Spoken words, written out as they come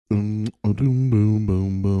doom boom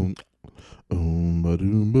boom boom. Ba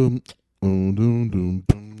doom boom. Doom doom boom.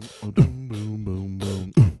 Doom boom boom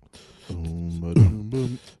boom. Ba doom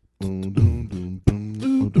boom. Doom doom boom.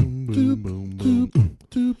 Doom boom boom boom. Ba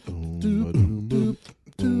doom boom. Doom doom boom.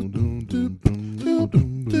 Doom boom boom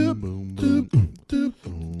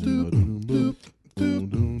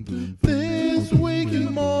boom. This Week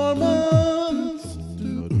in Mormons.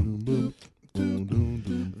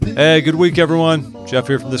 Hey, good week, everyone. Jeff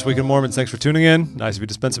here from This Week in Mormons. Thanks for tuning in. Nice of you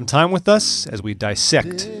to spend some time with us as we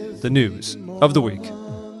dissect the news of the week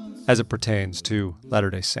as it pertains to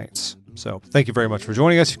Latter-day Saints. So thank you very much for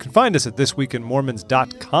joining us. You can find us at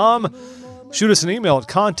thisweekinmormons.com. Shoot us an email at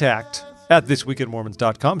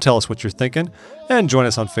contact@thisweekinmormons.com. Tell us what you're thinking. And join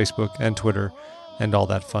us on Facebook and Twitter and all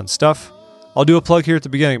that fun stuff. I'll do a plug here at the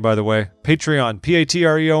beginning, by the way. Patreon,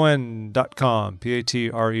 patreon.com,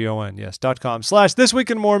 Patreon, yes,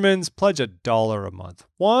 .com/thisweekinmormons. Pledge $1 a month.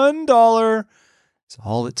 $1 is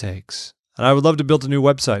all it takes. And I would love to build a new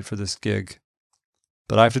website for this gig.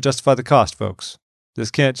 But I have to justify the cost, folks.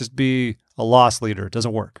 This can't just be a loss leader. It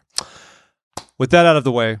doesn't work. With that out of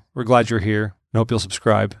the way, we're glad you're here and hope you'll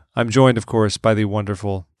subscribe. I'm joined, of course, by the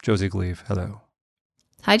wonderful Josie Gleave. Hello.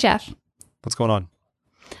 Hi, Jeff. What's going on?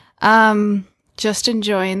 Just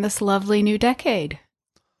enjoying this lovely new decade.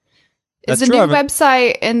 That's Is the true. new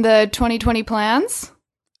website in the 2020 plans?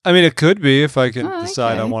 I mean, it could be if I can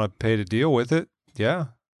decide I okay. want to pay to deal with it. Yeah.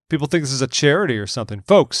 People think this is a charity or something.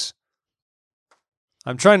 Folks,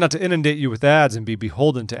 I'm trying not to inundate you with ads and be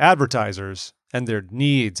beholden to advertisers and their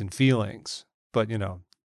needs and feelings. But, you know,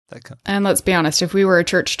 And let's be honest, if we were a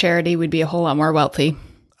church charity, we'd be a whole lot more wealthy.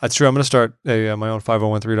 that's true. I'm going to start my own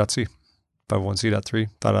 5013.c. 501c.3.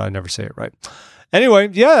 Thought I'd never say it right. Anyway,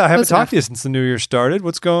 yeah, I haven't talked to you since the new year started.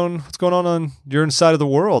 What's going on your side of the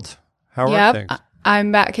world? How are things?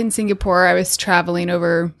 I'm back in Singapore. I was traveling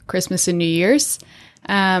over Christmas and New Year's.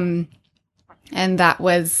 And that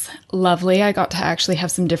was lovely. I got to actually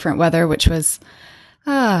have some different weather, which was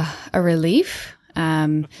a relief.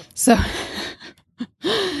 So,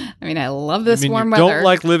 I mean, I love this warm weather. Don't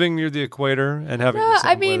like living near the equator and having the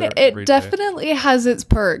same weather every it day. definitely has its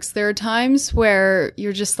perks. There are times where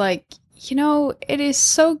you're just like, you know, it is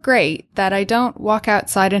so great that I don't walk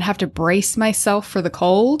outside and have to brace myself for the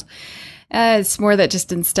cold. It's more that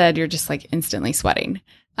just instead you're just like instantly sweating.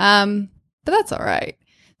 But that's all right.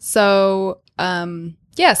 So,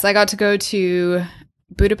 yes, I got to go to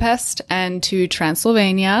Budapest and to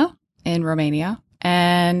Transylvania in Romania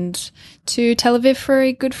and to Tel Aviv for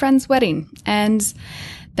a good friend's wedding. And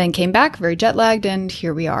then came back very jet lagged, and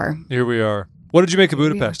here we are. Here we are. What did you make of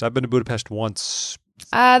Budapest? I've been to Budapest once.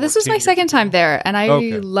 This was my second time there, and I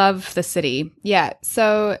Okay. love the city. Yeah.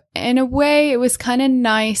 So in a way, it was kind of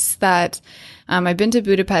nice that I've been to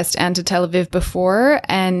Budapest and to Tel Aviv before,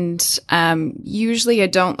 and usually I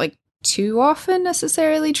don't like too often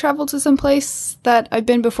necessarily travel to some place that I've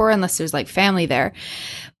been before unless there's like family there.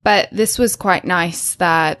 But this was quite nice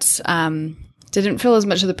that didn't feel as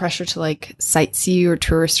much of the pressure to like sightsee or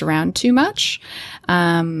tourist around too much.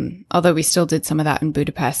 Although we still did some of that in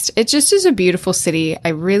Budapest. It just is a beautiful city. I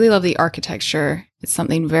really love the architecture. It's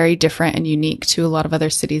something very different and unique to a lot of other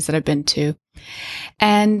cities that I've been to.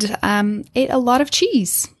 And ate a lot of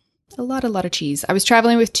cheese. A lot of cheese. I was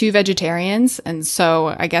traveling with 2 vegetarians, and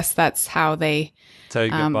so I guess that's how they That's how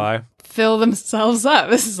you get by. fill themselves up.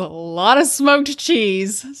 This is a lot of smoked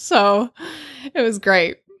cheese. So it was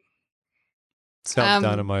great. Sounds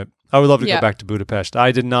dynamite. I would love to go back to Budapest.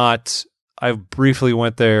 I did not. I briefly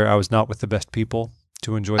went there. I was not with the best people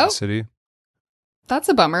to enjoy the city. That's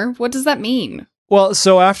a bummer. What does that mean? Well,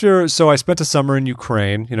 so I spent a summer in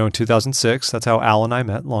Ukraine, in 2006. That's how Al and I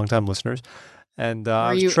met, longtime listeners. And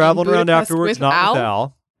I was traveling around afterwards, not with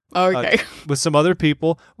Al. Okay. With some other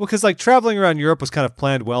people. Well, because like traveling around Europe was kind of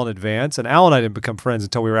planned well in advance, and Al and I didn't become friends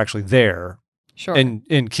until we were actually there. Sure. In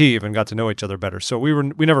Kyiv and got to know each other better. So we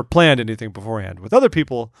never planned anything beforehand. With other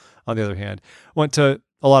people, on the other hand, went to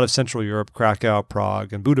a lot of Central Europe, Krakow,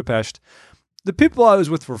 Prague, and Budapest. The people I was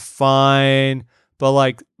with were fine, but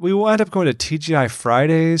like we wound up going to TGI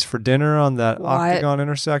Fridays for dinner on that Octagon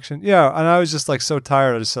intersection. Yeah, and I was just like so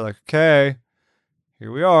tired. I just said like, okay,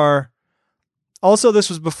 here we are. Also, this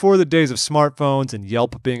was before the days of smartphones and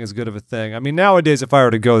Yelp being as good of a thing. I mean, nowadays, if I were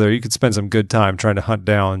to go there, you could spend some good time trying to hunt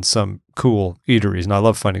down some cool eateries, and I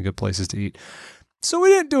love finding good places to eat. So we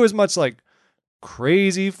didn't do as much like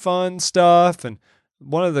crazy fun stuff. And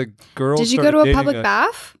one of the girls Did you go to a public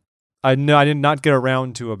bath? I did not get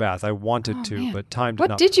around to a bath. I wanted to, but time did not.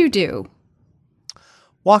 What did you do?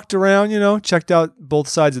 walked around, checked out both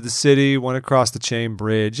sides of the city, went across the Chain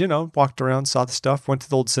Bridge, walked around, saw the stuff, went to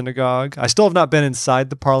the old synagogue. I still have not been inside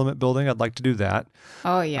the Parliament building. I'd like to do that.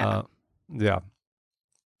 Oh, yeah. Yeah.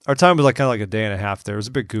 Our time was kind of like a day and a half there. It was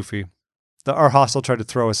a bit goofy. Our hostel tried to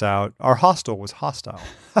throw us out. Our hostel was hostile.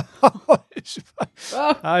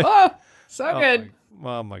 So good.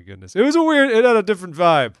 Oh my goodness. It had a different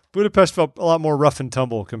vibe. Budapest felt a lot more rough and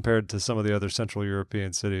tumble compared to some of the other Central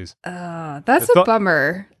European cities. That's a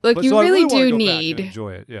bummer. Look, you really do need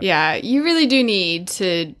enjoy it. Yeah, you really do need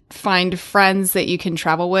to find friends that you can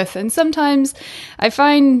travel with. And sometimes I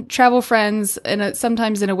find travel friends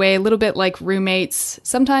sometimes in a way a little bit like roommates.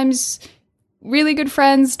 Sometimes really good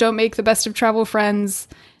friends don't make the best of travel friends,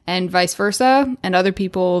 and vice versa. And other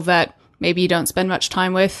people that maybe you don't spend much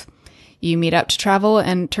time with, you meet up to travel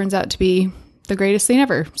and it turns out to be the greatest thing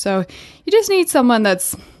ever. So you just need someone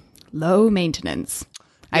that's low maintenance,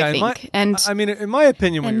 I think. In my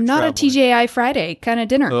opinion, when and you're not traveling, a TGI Friday kind of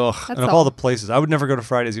dinner. Ugh, and of all the places, I would never go to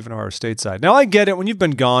Fridays, even if I were stateside. Now, I get it. When you've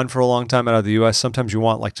been gone for a long time out of the U.S., sometimes you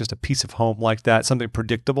want just a piece of home like that, something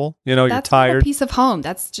predictable. You're That's tired. not a piece of home.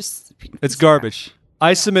 That's just It's garbage.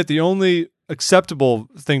 I submit the only acceptable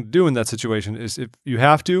thing to do in that situation is if you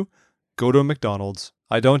have to, go to a McDonald's.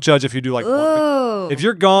 I don't judge if you do if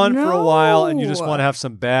you're gone for a while and you just want to have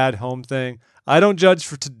some bad home thing. I don't judge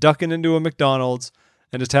for ducking into a McDonald's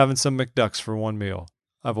and just having some McDucks for one meal.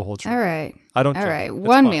 I have a whole treat. All right. I don't. All judge. right. It's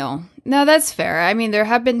One fun. meal. No, that's fair. I mean, there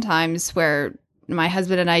have been times where my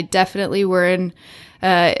husband and I definitely were in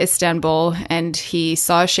Istanbul, and he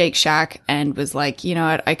saw Shake Shack and was like, you know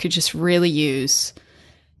what, I could just really use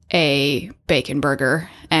a bacon burger,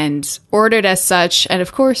 and ordered as such. And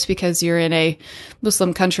of course, because you're in a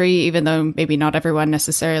Muslim country, even though maybe not everyone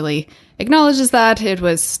necessarily acknowledges that, it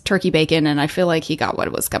was turkey bacon, and I feel like he got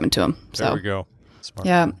what was coming to him. So There we go. Smart.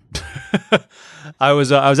 yeah. I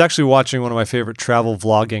was actually watching one of my favorite travel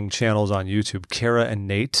vlogging channels on YouTube, Kara and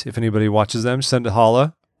Nate. If anybody watches them, send a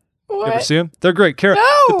holla. You ever see them? They're great. Kara. No!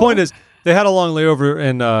 The point is, they had a long layover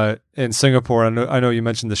in Singapore. I know you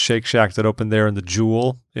mentioned the Shake Shack that opened there in the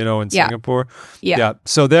Jewel, in Singapore. Yeah.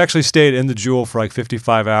 So they actually stayed in the Jewel for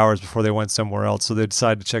 55 hours before they went somewhere else. So they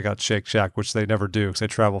decided to check out Shake Shack, which they never do because they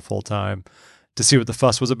travel full time, to see what the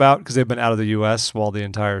fuss was about because they've been out of the U.S.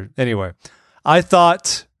 Anyway, I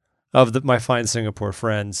thought of my fine Singapore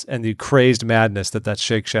friends and the crazed madness that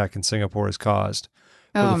Shake Shack in Singapore has caused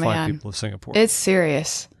for the fine people of Singapore. It's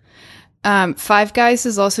serious. Five Guys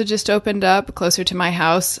has also just opened up closer to my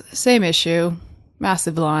house. Same issue.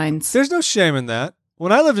 Massive lines. There's no shame in that.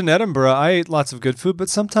 When I lived in Edinburgh, I ate lots of good food, but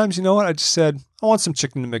sometimes, you know what? I just said, I want some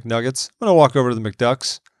chicken McNuggets. I'm going to walk over to the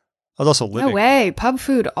McDucks. I was also living. No way. Pub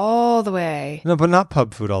food all the way. No, but not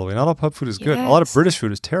pub food all the way. Not all pub food is good. Yes. A lot of British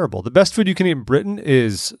food is terrible. The best food you can eat in Britain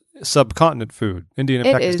is subcontinent food, Indian and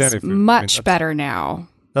It Pakistani is food. much better now.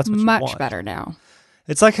 That's what you much want. better now.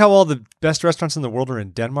 It's like how all the best restaurants in the world are in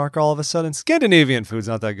Denmark all of a sudden. Scandinavian food's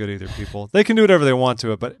not that good either, people. They can do whatever they want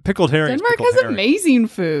to it, but pickled herring Denmark is pickled has herring. amazing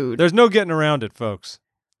food. There's no getting around it, folks.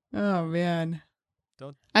 Oh man.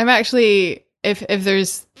 Don't- I'm actually if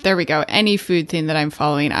there's there we go, any food thing that I'm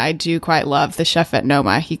following, I do quite love the chef at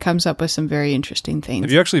Noma. He comes up with some very interesting things.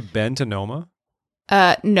 Have you actually been to Noma?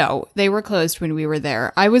 No, they were closed when we were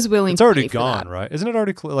there. I was willing It's to already pay for gone, that. right? Isn't it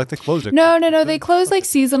already they closed it? No, they close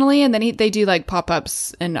seasonally, and then they do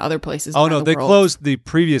pop-ups in other places. Oh around no, the they world. closed the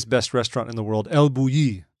previous best restaurant in the world, El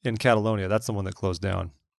Bulli in Catalonia. That's the one that closed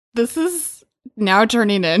down. This is now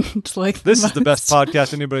turning into This is the best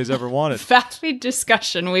podcast anybody's ever wanted. fast food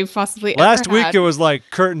discussion we've possibly Last ever week had. it was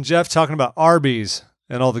Kurt and Jeff talking about Arby's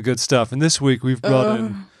and all the good stuff, and this week we've brought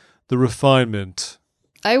in the refinement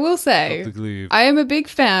I will of say, the glaive. I am a big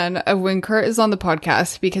fan of when Kurt is on the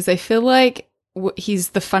podcast because I feel like he's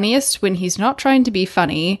the funniest when he's not trying to be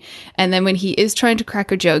funny, and then when he is trying to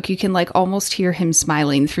crack a joke, you can almost hear him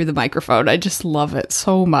smiling through the microphone. I just love it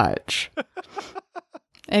so much.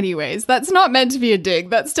 Anyways, that's not meant to be a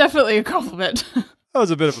dig. That's definitely a compliment. That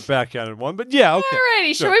was a bit of a backhanded one, but yeah, okay.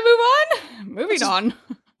 Alrighty, Sure. shall we move on? Moving on.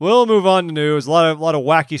 We'll move on to news. A lot of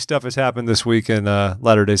wacky stuff has happened this week in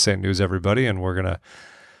Latter-day Saint news, everybody, and we're gonna,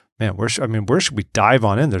 where should we dive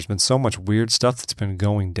on in? There's been so much weird stuff that's been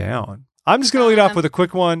going down. I'm just gonna lead off with a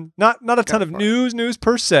quick one. Not a ton of news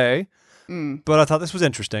per se, but I thought this was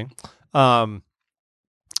interesting.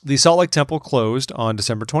 The Salt Lake Temple closed on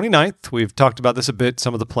December 29th. We've talked about this a bit,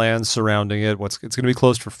 some of the plans surrounding it. It's going to be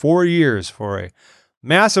closed for 4 years for a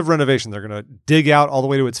massive renovation. They're going to dig out all the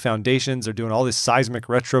way to its foundations. They're doing all this seismic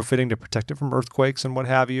retrofitting to protect it from earthquakes and what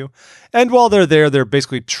have you. And while they're there, they're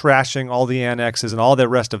basically trashing all the annexes and all the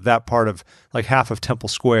rest of that part of half of Temple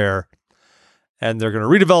Square. and they're going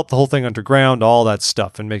to redevelop the whole thing underground, all that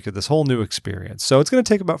stuff, and make it this whole new experience. So it's going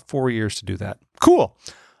to take about 4 years to do that. Cool.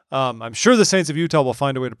 I'm sure the Saints of Utah will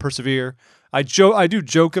find a way to persevere. I do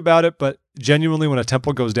joke about it, but genuinely, when a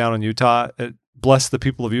temple goes down in Utah, bless the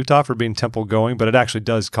people of Utah for being temple going, but it actually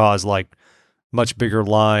does cause like much bigger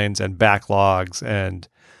lines and backlogs, and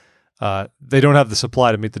they don't have the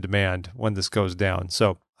supply to meet the demand when this goes down.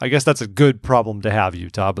 So I guess that's a good problem to have,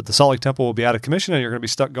 Utah. But the Salt Lake Temple will be out of commission, and you're going to be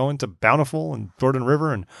stuck going to Bountiful and Jordan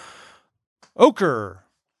River and Ochre,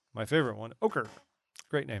 my favorite one, Ochre.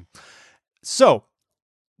 Great name. So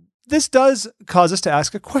this does cause us to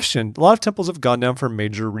ask a question. A lot of temples have gone down for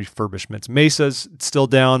major refurbishments. Mesa's still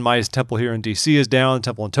down. My temple here in D.C. is down. The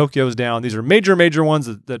temple in Tokyo is down. These are major ones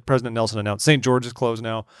that President Nelson announced. St. George is closed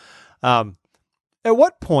now. At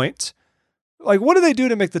what point, like, what do they do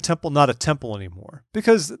to make the temple not a temple anymore?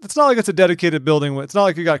 Because it's not like it's a dedicated building. It's not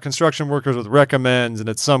like you got construction workers with recommends and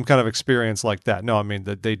it's some kind of experience like that. No, I mean,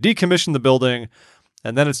 they decommission the building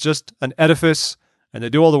and then it's just an edifice, and they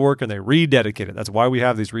do all the work and they rededicate it. That's why we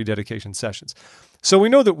have these rededication sessions. So we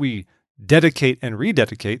know that we dedicate and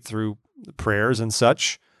rededicate through prayers and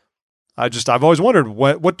such. I've always wondered,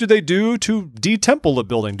 what do they do to de-temple a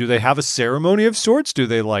building? Do they have a ceremony of sorts? Do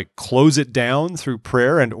they like close it down through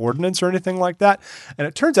prayer and ordinance or anything like that? And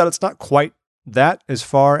it turns out it's not quite that, as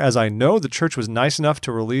far as I know. The church was nice enough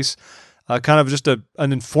to release kind of just an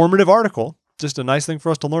informative article, just a nice thing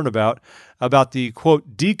for us to learn about the,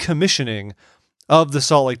 quote, decommissioning of the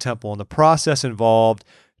Salt Lake Temple and the process involved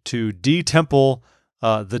to de-temple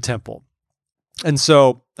the temple. And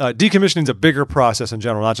so decommissioning is a bigger process in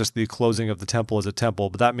general, not just the closing of the temple as a temple,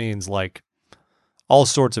 but that means like all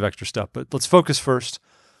sorts of extra stuff. But let's focus first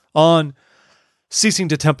on ceasing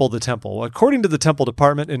to temple the temple. According to the temple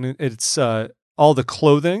department, and it's all the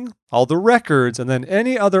clothing, all the records, and then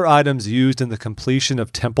any other items used in the completion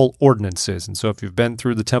of temple ordinances. And so if you've been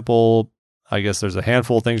through the temple, I guess there's a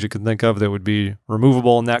handful of things you can think of that would be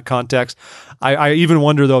removable in that context. I even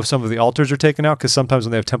wonder, though, if some of the altars are taken out, because sometimes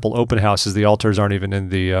when they have temple open houses, the altars aren't even in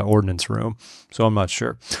the ordinance room. So I'm not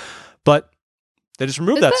sure. But they just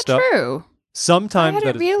remove that stuff. Is that true? Sometimes I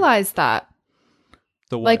hadn't realized that.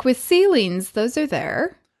 Like with ceilings, those are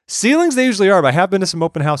there. Ceilings, they usually are. But I have been to some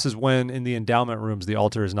open houses when in the endowment rooms, the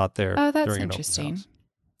altar is not there. Oh, that's interesting.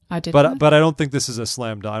 I did, but I don't think this is a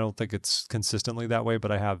slam dunk. I don't think it's consistently that way,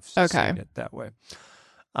 but I have seen it that way.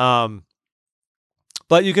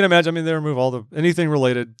 But you can imagine. I mean, they remove anything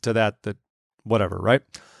related to that whatever, right?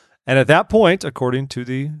 And at that point, according to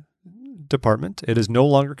the department, it is no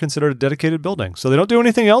longer considered a dedicated building. So they don't do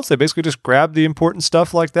anything else. They basically just grab the important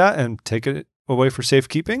stuff like that and take it away for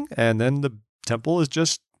safekeeping, and then the temple is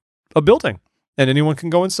just a building, and anyone can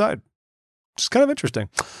go inside. It's kind of interesting.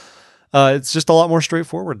 It's just a lot more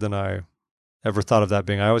straightforward than I ever thought of that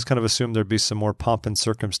being. I always kind of assumed there'd be some more pomp and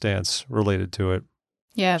circumstance related to it.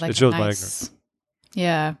 Yeah, like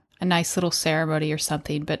a nice little ceremony or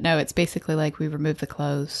something. But no, it's basically like we remove the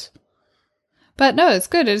clothes. But no, it's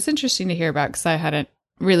good. It's interesting to hear about, because I hadn't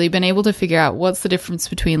really been able to figure out what's the difference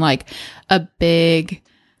between like a big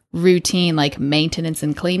routine like maintenance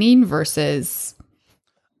and cleaning versus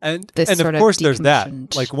this and sort of course there's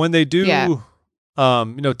that. Like when they do. Yeah.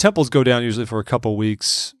 Temples go down usually for a couple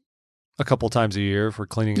weeks, a couple times a year for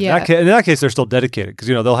cleaning. Yeah. In that case, they're still dedicated, because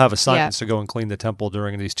they'll have assignments to go and clean the temple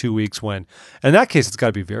during these 2 weeks. And in that case, it's got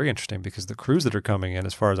to be very interesting, because the crews that are coming in,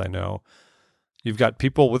 as far as I know, you've got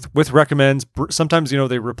people with recommends. Sometimes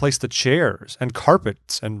they replace the chairs and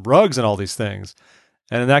carpets and rugs and all these things.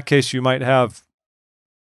 And in that case, you might have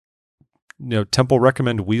temple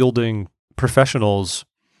recommend wielding professionals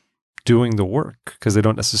doing the work, because they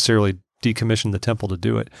don't necessarily decommission the temple to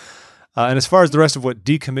do it. And as far as the rest of what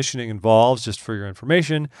decommissioning involves, just for your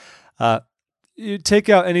information, you take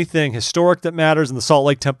out anything historic that matters. In the Salt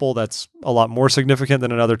Lake Temple, that's a lot more significant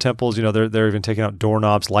than in other temples. They're even taking out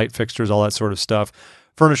doorknobs, light fixtures, all that sort of stuff.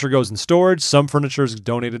 Furniture goes in storage. Some furniture is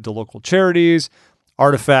donated to local charities.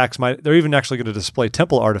 Artifacts they're even actually going to display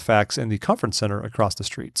temple artifacts in the conference center across the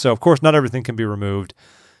street. So, of course, not everything can be removed,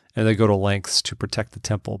 and they go to lengths to protect the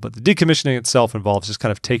temple. But the decommissioning itself involves just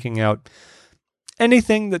kind of taking out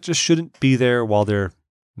anything that just shouldn't be there while they're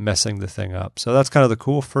messing the thing up. So that's kind of the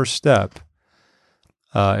cool first step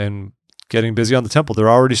in getting busy on the temple. They're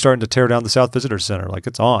already starting to tear down the South Visitor Center. Like,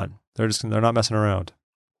 it's on. They're not messing around.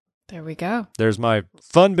 There we go. There's my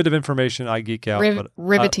fun bit of information. I geek out.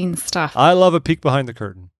 Riveting stuff. I love a peek behind the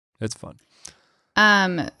curtain. It's fun.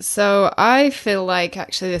 So I feel like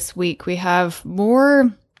actually this week we have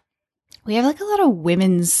like a lot of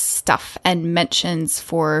women's stuff and mentions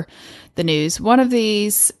for the news. One of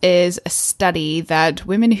these is a study that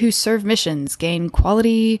women who serve missions gain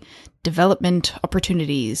quality development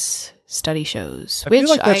opportunities study shows. I feel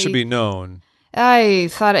like that should be known. I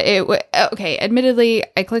thought okay. Admittedly,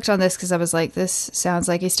 I clicked on this because I was like, this sounds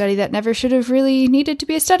like a study that never should have really needed to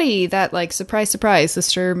be a study. That, like, surprise, surprise,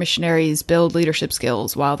 sister missionaries build leadership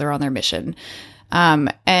skills while they're on their mission. So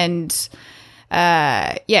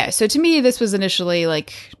to me, this was initially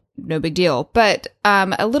like no big deal. But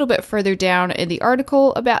a little bit further down in the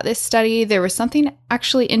article about this study, there was something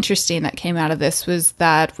actually interesting that came out of this, was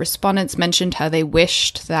that respondents mentioned how they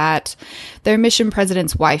wished that their mission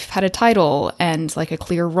president's wife had a title and like a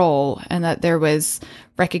clear role, and that there was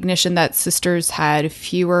recognition that sisters had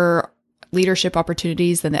fewer leadership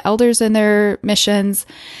opportunities than the elders in their missions,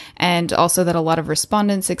 and also that a lot of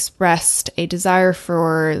respondents expressed a desire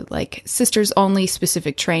for like sisters only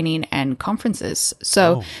specific training and conferences.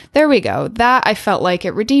 So there we go. That, I felt like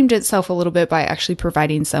it redeemed itself a little bit by actually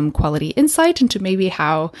providing some quality insight into maybe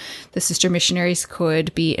how the sister missionaries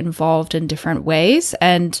could be involved in different ways.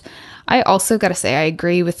 And I also got to say, I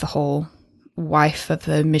agree with the whole wife of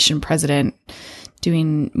the mission president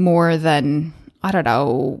doing more than, I don't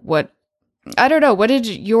know, what did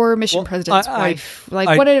your mission president's wife,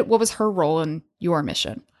 what was her role in your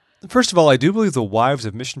mission? First of all, I do believe the wives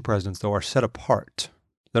of mission presidents, though, are set apart.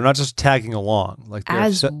 They're not just tagging along. Like,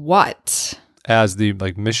 as what? As the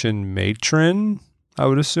mission matron, I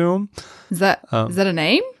would assume. Is that a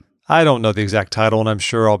name? I don't know the exact title, and I'm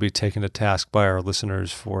sure I'll be taken to task by our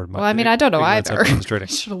listeners for my. Well, I mean, I don't know either. I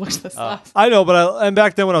should have looked this up. I know, but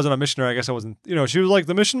back then when I was on a missionary, I guess I wasn't. She was like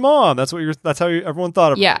the mission mom. That's how everyone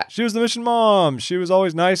thought of her. Yeah, she was the mission mom. She was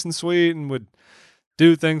always nice and sweet and would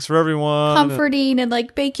do things for everyone, comforting and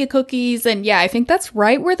like bake you cookies. And yeah, I think that's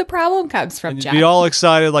right where the problem comes from. And you'd be all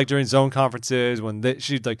excited like during zone conferences when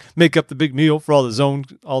she'd like make up the big meal for all the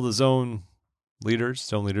zone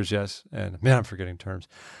leaders, yes. And man, I'm forgetting terms.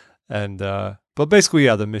 And but basically,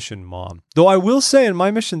 yeah, the mission mom. Though I will say, in my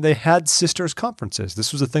mission, they had sisters conferences.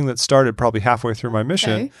 This was a thing that started probably halfway through my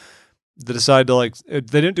mission. Okay. They decided to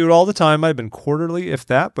they didn't do it all the time. Might have been quarterly, if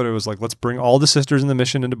that. But it was like, let's bring all the sisters in the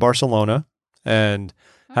mission into Barcelona and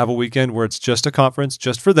have a weekend where it's just a conference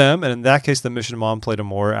just for them. And in that case, the mission mom played a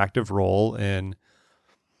more active role in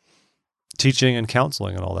teaching and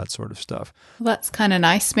counseling and all that sort of stuff. Well, that's kind of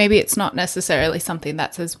nice. Maybe it's not necessarily something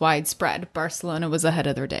that's as widespread. Barcelona was ahead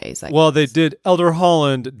of their days. They did. Elder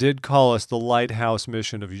Holland did call us the lighthouse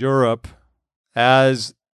mission of Europe,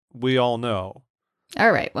 as we all know.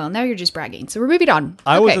 All right. Well, now you're just bragging. So we're moving on.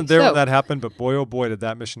 I wasn't there when that happened, but boy, oh boy, did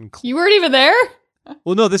that mission. You weren't even there?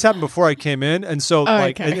 Well, no, this happened before I came in. And so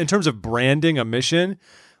in terms of branding a mission,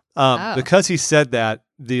 because he said that,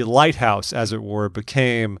 the lighthouse, as it were,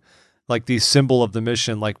 became like the symbol of the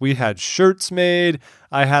mission. Like, we had shirts made.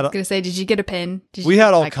 I was going to say, did you get a pin? We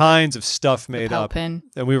had all kinds of stuff made up. Pin?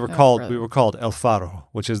 And we were called El Faro,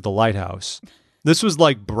 which is the lighthouse. This was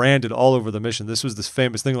like branded all over the mission. This was this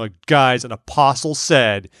famous thing like, guys, an apostle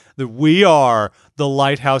said that we are the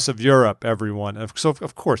lighthouse of Europe, everyone. And so,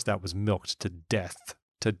 of course, that was milked to death.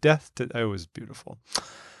 It was beautiful.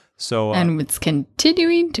 So, and it's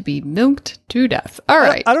continuing to be milked to death. All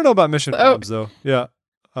right. I don't know about mission moms, though. Yeah.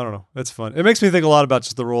 I don't know. It's fun. It makes me think a lot about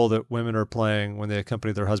just the role that women are playing when they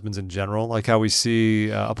accompany their husbands in general. Like how we see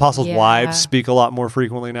apostles' wives speak a lot more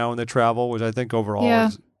frequently now when they travel, which I think overall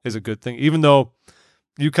is a good thing. Even though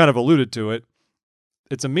you kind of alluded to it,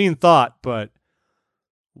 it's a mean thought, but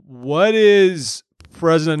what is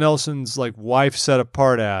President Nelson's like wife set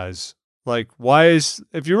apart as? Like, why is,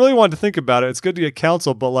 if you really want to think about it, it's good to get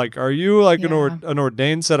counsel, but like, are you like an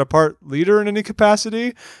ordained set apart leader in any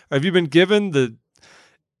capacity? Have you been given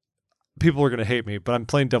people are going to hate me, but I'm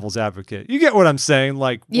playing devil's advocate. You get what I'm saying?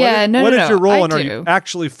 Like, what is your role, and are you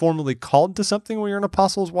actually formally called to something when you're an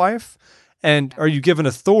apostle's wife? And are you given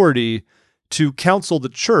authority to counsel the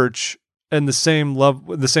church in the same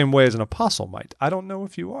way as an apostle might? I don't know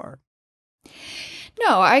if you are.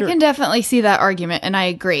 No, I can definitely see that argument, and I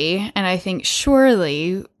agree. And I think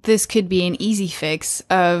surely this could be an easy fix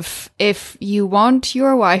of, if you want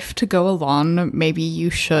your wife to go along, maybe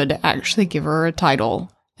you should actually give her a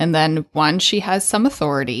title. And then, one, she has some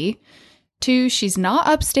authority. Two, she's not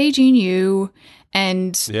upstaging you.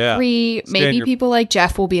 And three, maybe people like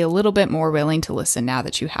Jeff will be a little bit more willing to listen now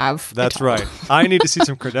that you have. That's right. I need to see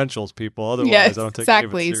some credentials, people. Otherwise, I don't take it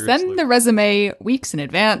seriously. Send the resume weeks in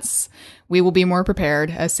advance. We will be more prepared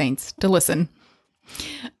as saints to listen.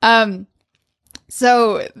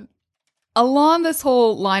 So along this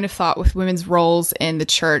whole line of thought with women's roles in the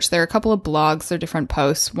church, there are a couple of blogs or different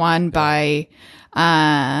posts. One by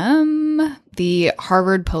the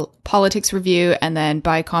Harvard Politics Review, and then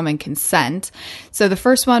by Common Consent. So the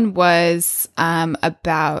first one was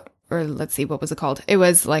about or let's see, what was it called? It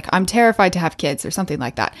was like, I'm terrified to have kids or something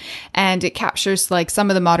like that. And it captures like some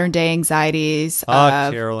of the modern day anxieties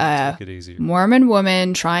of Carolyn, take it easy. Mormon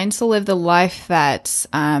woman trying to live the life that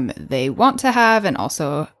they want to have, and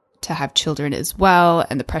also to have children as well,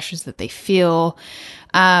 and the pressures that they feel.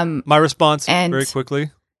 My response, very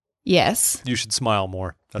quickly. Yes. You should smile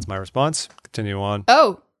more. That's my response. Continue on.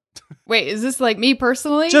 Oh, wait, is this like me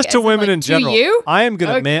personally? Just to women in general. To you? I'm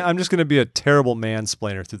just gonna be a terrible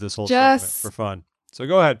mansplainer through this whole segment for fun. So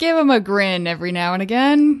go ahead. Give him a grin every now and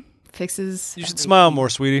again. Fixes. You should smile more,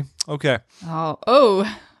 sweetie. Okay. Oh.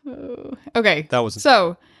 Okay. That wasn't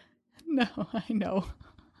so. No, I know.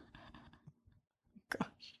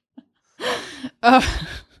 Gosh.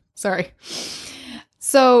 Sorry.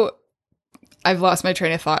 So. I've lost my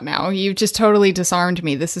train of thought now. You've just totally disarmed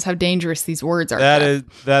me. This is how dangerous these words are.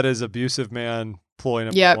 That is abusive man ploy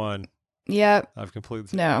number one. Yep. I've completely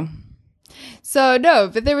but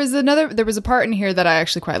there was a part in here that I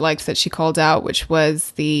actually quite liked that she called out, which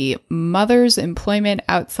was the mother's employment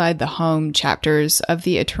outside the home chapters of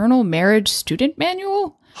the Eternal Marriage Student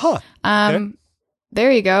Manual. Huh. Okay.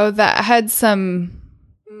 There you go. That had some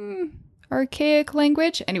archaic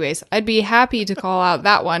language. Anyways, I'd be happy to call out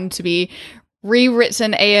that one to be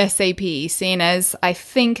rewritten ASAP, seeing as I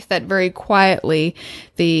think that very quietly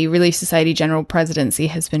the Relief Society General Presidency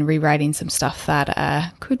has been rewriting some stuff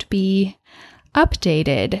that could be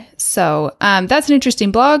updated. So that's an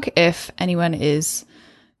interesting blog if anyone is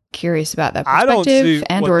curious about that perspective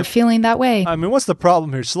or feeling that way. I mean, what's the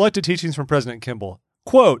problem here? Selected teachings from President Kimball.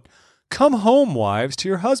 Quote, "Come home, wives, to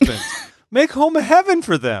your husbands. Make home a heaven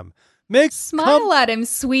for them. Smile at him,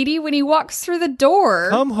 sweetie, when he walks through the door.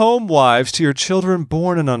 Come home, wives, to your children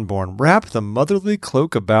born and unborn. Wrap the motherly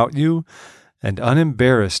cloak about you, and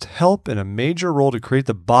unembarrassed, help in a major role to create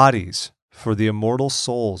the bodies for the immortal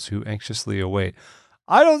souls who anxiously await."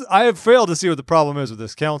 I have failed to see what the problem is with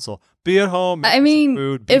this council. Be at home. I mean,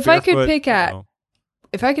 food, if I could pick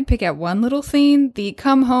at one little thing, the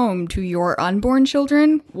come home to your unborn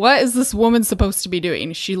children, what is this woman supposed to be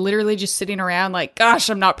doing? Is she literally just sitting around like, gosh,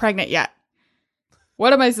 I'm not pregnant yet.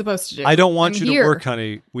 What am I supposed to do? I don't want you to work,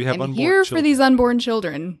 honey. We have unborn here children. For these unborn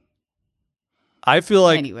children. I feel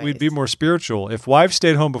like we'd be more spiritual. If wives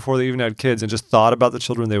stayed home before they even had kids and just thought about the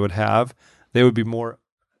children they would have, they would be more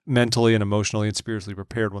mentally and emotionally and spiritually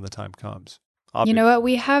prepared when the time comes. Obviously. You know what?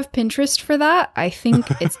 We have Pinterest for that. I think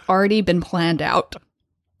it's already been planned out.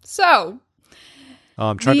 So,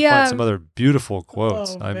 I'm trying to find some other beautiful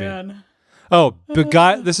quotes.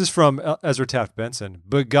 This is from Ezra Taft Benson.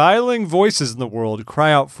 Beguiling voices in the world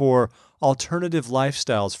cry out for alternative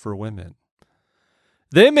lifestyles for women.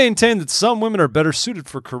 They maintain that some women are better suited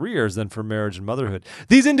for careers than for marriage and motherhood.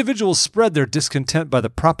 These individuals spread their discontent by the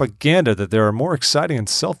propaganda that there are more exciting and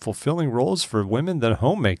self-fulfilling roles for women than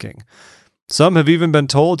homemaking. Some have even been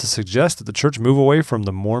told to suggest that the church move away from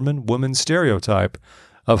the Mormon woman stereotype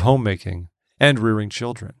of homemaking and rearing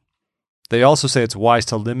children. They also say it's wise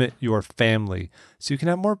to limit your family so you can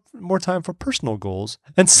have more time for personal goals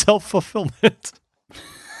and self-fulfillment.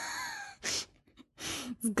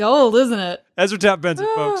 It's gold, isn't it? Ezra Taft Benson,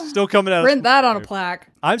 folks. Still coming out. Print that on a plaque.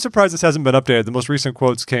 I'm surprised this hasn't been updated. The most recent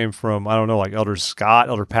quotes came from, I don't know, like Elder Scott,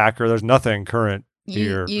 Elder Packer. There's nothing current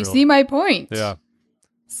here. You see my point. Yeah.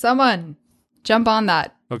 Someone jump on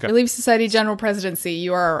that. Okay. Relief Society General Presidency,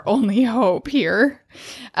 you are our only hope here.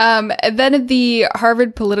 And then at the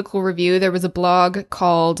Harvard Political Review, there was a blog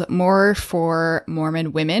called More for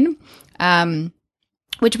Mormon Women,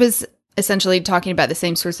 which was essentially talking about the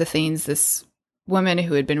same sorts of things. This woman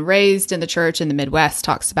who had been raised in the church in the Midwest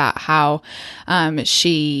talks about how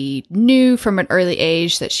she knew from an early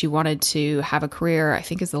age that she wanted to have a career, I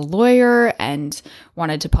think, as a lawyer, and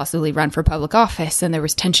wanted to possibly run for public office. And there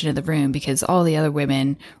was tension in the room because all the other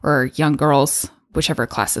women or young girls, whichever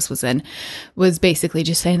class this was in, was basically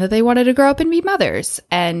just saying that they wanted to grow up and be mothers.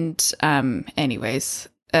 And anyways,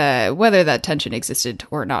 whether that tension existed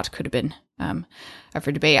or not could have been up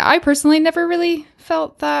for debate. I personally never really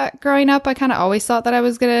felt that growing up. I kind of always thought that I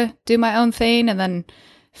was going to do my own thing, and then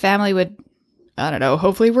family would, I don't know,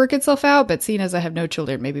 hopefully work itself out. But seeing as I have no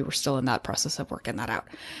children, maybe we're still in that process of working that out.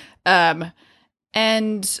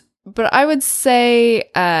 But I would say,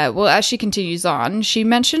 well, as she continues on, she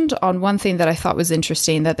mentioned on one thing that I thought was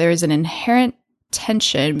interesting, that there is an inherent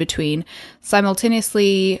tension between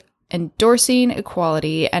simultaneously endorsing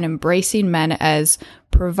equality and embracing men as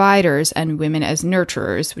providers and women as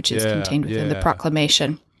nurturers, which is contained within the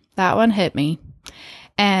proclamation. That one hit me.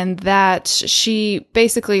 And that she,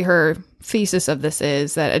 basically her thesis of this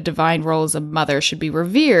is that a divine role as a mother should be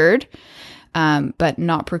revered, but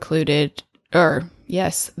not precluded, or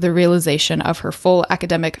Yes, the realization of her full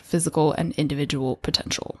academic, physical, and individual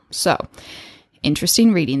potential. So,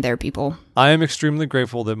 interesting reading there, people. I am extremely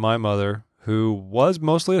grateful that my mother, who was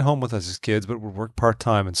mostly at home with us as kids, but would work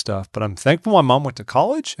part-time and stuff, but I'm thankful my mom went to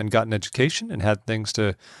college and got an education and had things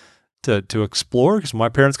to explore, because my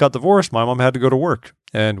parents got divorced. My mom had to go to work,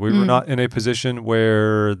 and we were not in a position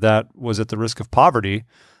where that was at the risk of poverty.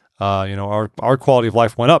 Our quality of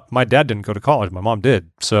life went up. My dad didn't go to college. My mom did.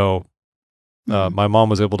 So my mom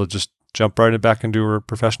was able to just jump right back into her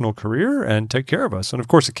professional career and take care of us. And of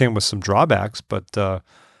course, it came with some drawbacks, but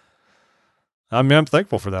I'm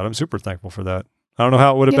thankful for that. I'm super thankful for that. I don't know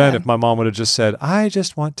how it would have been if my mom would have just said, I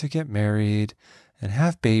just want to get married and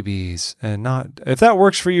have babies, and not, if that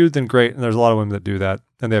works for you, then great. And there's a lot of women that do that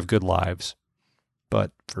and they have good lives.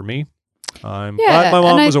 But for me, I'm glad my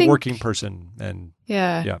mom was a working person. And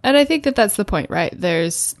yeah. And I think that that's the point, right?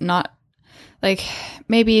 There's not, like,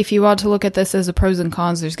 maybe if you want to look at this as a pros and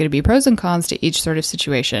cons, there's going to be pros and cons to each sort of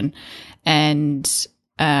situation. And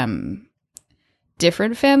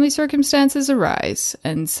different family circumstances arise.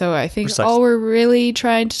 And so I think all we're really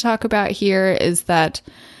trying to talk about here is that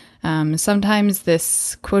sometimes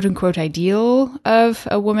this quote unquote ideal of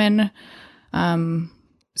a woman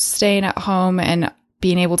staying at home and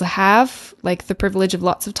being able to have like the privilege of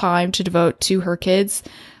lots of time to devote to her kids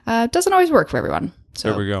doesn't always work for everyone. So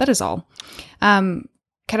there we go. That is all. Can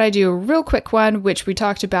I do a real quick one, which we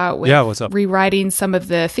talked about with what's up? Rewriting some of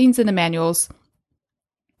the themes in the manuals?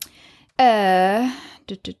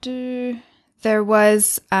 There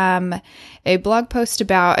was a blog post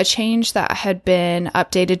about a change that had been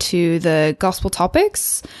updated to the gospel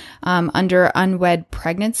topics under unwed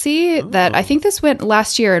pregnancy. That I think this went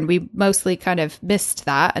last year, and we mostly kind of missed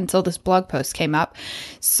that until this blog post came up.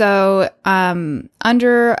 So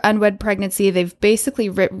under unwed pregnancy, they've basically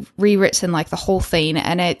rewritten like the whole thing,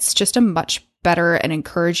 and it's just a much better and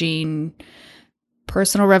encouraging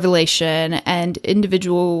personal revelation and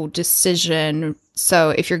individual decision.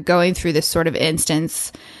 So if you're going through this sort of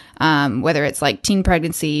instance, whether it's like teen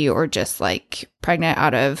pregnancy or just like pregnant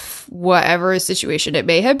out of whatever situation it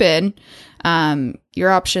may have been,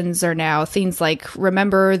 your options are now things like,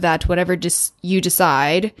 remember that whatever you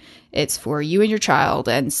decide, it's for you and your child.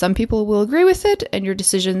 And some people will agree with it and your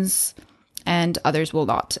decisions, and others will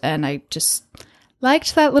not. And I just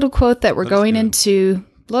liked that little quote that we're going into.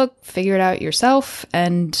 Look, figure it out yourself,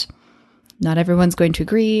 and not everyone's going to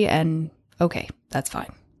agree, and okay, that's fine.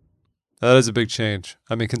 That is a big change.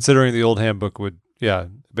 I mean, considering the old handbook would,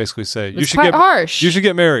 basically say you should get harsh. You should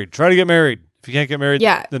get married. Try to get married. If you can't get married,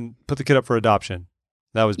 then put the kid up for adoption.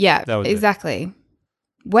 That was exactly. It.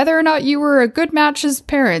 Whether or not you were a good match as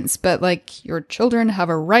parents, but like your children have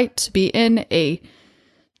a right to be in a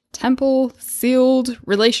temple sealed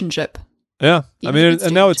relationship. Yeah. I mean,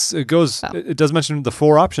 and now it does mention the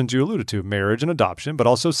 4 options you alluded to: marriage and adoption, but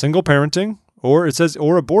also single parenting, or it says,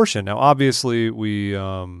 or abortion. Now, obviously we,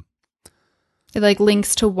 it like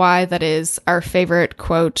links to why that is our favorite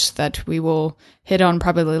quote that we will hit on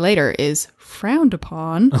probably later is frowned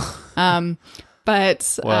upon.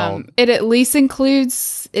 But it at least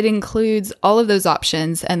includes all of those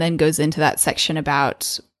options, and then goes into that section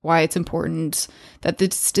about why it's important that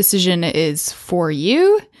this decision is for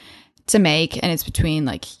you to make, and it's between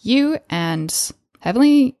like you and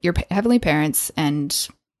your heavenly parents, and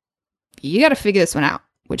you got to figure this one out,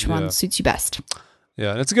 which one suits you best.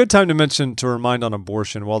 Yeah, and it's a good time to remind on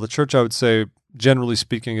abortion. While the church, I would say, generally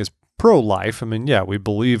speaking, is pro-life. I mean, we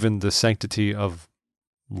believe in the sanctity of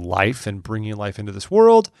life and bringing life into this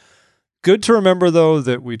world. Good to remember, though,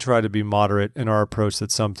 that we try to be moderate in our approach,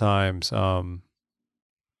 that sometimes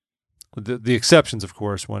the exceptions, of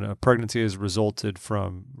course, when a pregnancy has resulted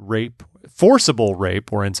from rape, forcible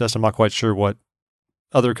rape or incest. I'm not quite sure what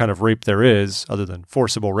other kind of rape there is other than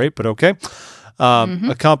forcible rape, but okay.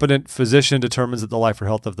 A competent physician determines that the life or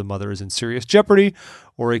health of the mother is in serious jeopardy,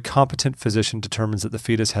 or a competent physician determines that the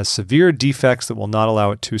fetus has severe defects that will not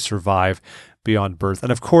allow it to survive beyond birth.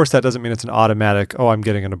 And of course, that doesn't mean it's an automatic, I'm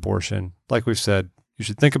getting an abortion. Like we've said, you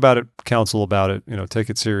should think about it, counsel about it, take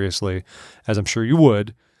it seriously, as I'm sure you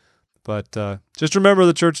would. But just remember,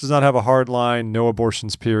 the church does not have a hard line, no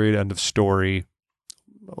abortions, period, end of story.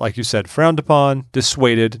 Like you said, frowned upon,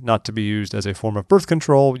 dissuaded, not to be used as a form of birth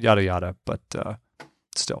control, yada, yada. But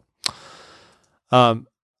still.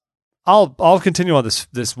 I'll continue on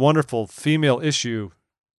this wonderful female issue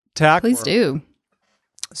tack. Please do.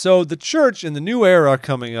 So the church in the new era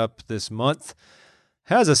coming up this month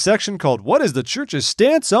has a section called What is the Church's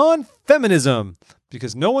Stance on Feminism?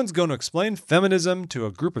 Because no one's going to explain feminism to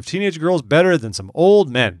a group of teenage girls better than some old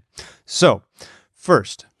men. So,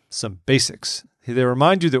 first, some basics. They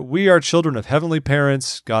remind you that we are children of heavenly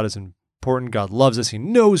parents. God is important. God loves us. He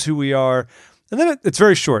knows who we are. And then it's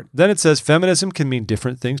very short. Then it says feminism can mean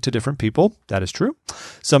different things to different people. That is true.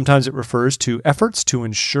 Sometimes it refers to efforts to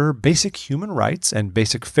ensure basic human rights and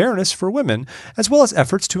basic fairness for women, as well as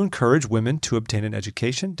efforts to encourage women to obtain an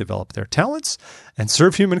education, develop their talents, and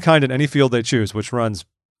serve humankind in any field they choose, which runs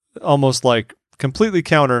almost like completely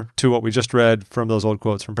counter to what we just read from those old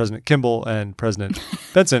quotes from President Kimball and President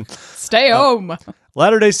Benson. Stay home.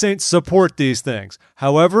 Latter-day Saints support these things.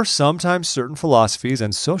 However, sometimes certain philosophies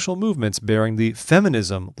and social movements bearing the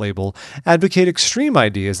feminism label advocate extreme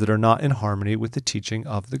ideas that are not in harmony with the teaching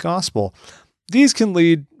of the gospel. These can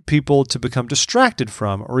lead people to become distracted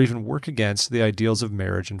from or even work against the ideals of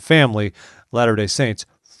marriage and family. Latter-day Saints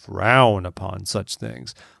frown upon such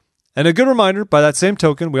things. And a good reminder, by that same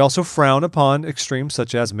token, we also frown upon extremes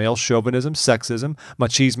such as male chauvinism, sexism,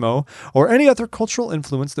 machismo, or any other cultural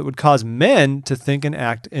influence that would cause men to think and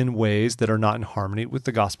act in ways that are not in harmony with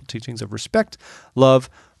the gospel teachings of respect, love,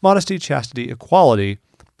 modesty, chastity, equality,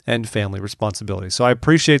 and family responsibility. So I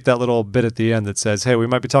appreciate that little bit at the end that says, hey, we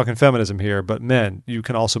might be talking feminism here, but men, you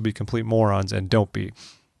can also be complete morons and don't be.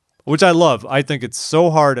 Which I love. I think it's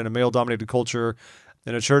so hard in a male-dominated culture,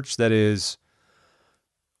 in a church that is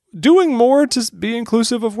doing more to be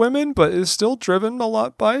inclusive of women, but is still driven a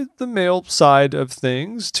lot by the male side of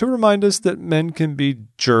things, to remind us that men can be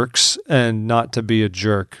jerks and not to be a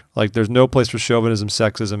jerk. Like, there's no place for chauvinism,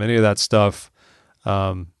 sexism, any of that stuff.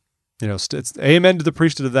 It's amen to the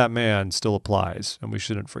priesthood of that man still applies, and we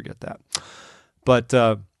shouldn't forget that. But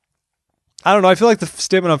I don't know. I feel like the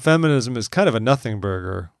statement on feminism is kind of a nothing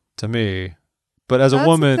burger to me. But as a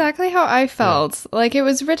woman, that's exactly how I felt. Yeah. Like, it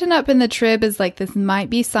was written up in the Trib as like, this might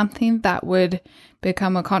be something that would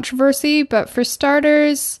become a controversy. But for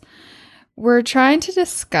starters, we're trying to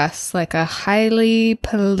discuss like a highly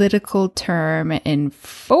political term in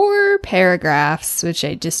 4 paragraphs, which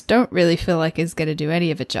I just don't really feel like is going to do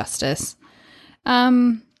any of it justice.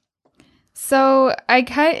 So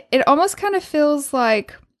it almost kind of feels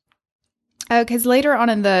like, because later on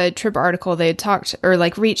in the Trib article, they talked or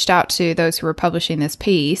like reached out to those who were publishing this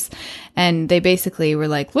piece, and they basically were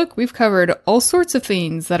like, look, we've covered all sorts of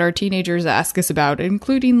things that our teenagers ask us about,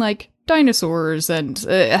 including like dinosaurs, and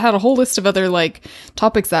it had a whole list of other like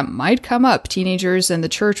topics that might come up. Teenagers and the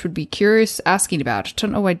church would be curious asking about. I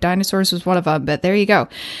don't know why dinosaurs was one of them, but there you go.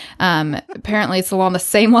 Apparently it's along the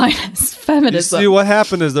same line as feminism. You see, what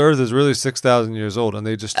happened is the Earth is really 6,000 years old, and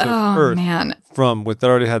they just took Earth from what they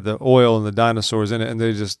already had the oil and the dinosaurs in it, and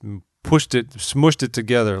they just smushed it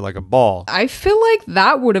together like a ball. I feel like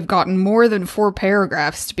that would have gotten more than 4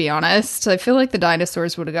 paragraphs, to be honest. I feel like the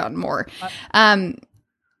dinosaurs would have gotten more.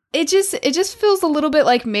 It just feels a little bit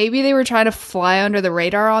like maybe they were trying to fly under the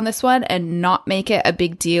radar on this one and not make it a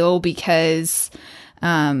big deal because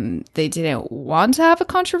they didn't want to have a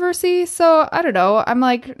controversy. So I don't know. I'm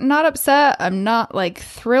like not upset. I'm not like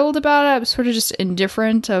thrilled about it. I'm sort of just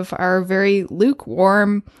indifferent of our very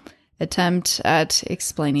lukewarm attempt at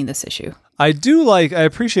explaining this issue. I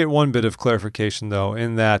appreciate one bit of clarification though,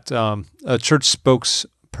 in that a church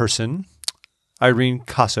spokesperson, Irene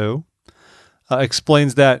Casso,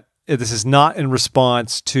 explains that this is not in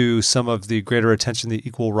response to some of the greater attention the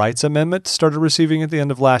Equal Rights Amendment started receiving at the end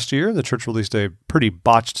of last year. The church released a pretty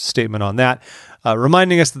botched statement on that,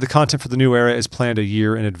 reminding us that the content for the new era is planned a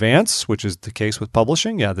year in advance, which is the case with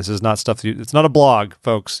publishing. Yeah, this is not stuff it's not a blog,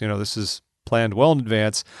 folks. This is planned well in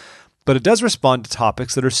advance. But it does respond to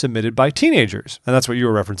topics that are submitted by teenagers. And that's what you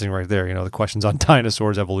were referencing right there, the questions on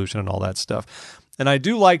dinosaurs, evolution, and all that stuff. And I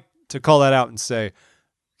do like to call that out and say,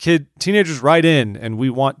 teenagers write in and we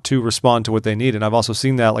want to respond to what they need. And I've also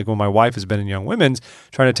seen that like when my wife has been in Young Women's,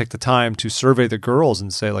 trying to take the time to survey the girls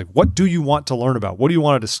and say like, what do you want to learn about? What do you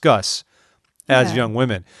want to discuss as young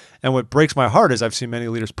women? And what breaks my heart is I've seen many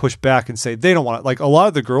leaders push back and say they don't want it. Like a lot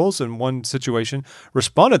of the girls in one situation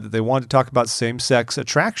responded that they wanted to talk about same-sex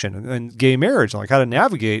attraction and gay marriage, and like how to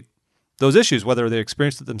navigate those issues, whether they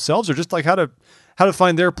experienced it themselves or just like how to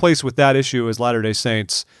find their place with that issue as Latter-day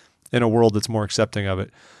Saints in a world that's more accepting of it.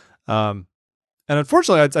 And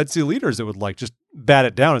unfortunately, I'd see leaders that would like just bat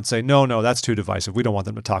it down and say, no, that's too divisive. We don't want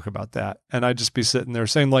them to talk about that. And I'd just be sitting there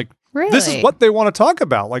saying like, really? This is what they want to talk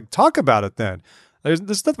about. Like, talk about it then. We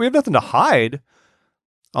have nothing to hide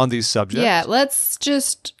on these subjects. Yeah, let's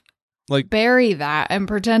just like bury that and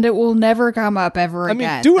pretend it will never come up ever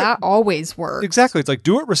again. That always works. Exactly. It's like,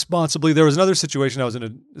 do it responsibly. There was another situation I was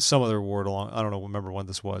in some other ward along. I don't remember when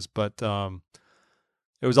this was, but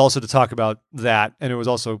it was also to talk about that. And it was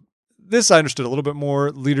also, this I understood a little bit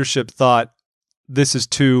more. Leadership thought this is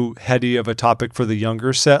too heady of a topic for the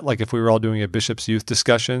younger set. Like if we were all doing a Bishop's Youth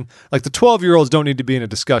discussion, like the 12-year-olds don't need to be in a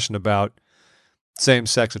discussion about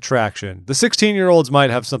same-sex attraction. The 16-year-olds might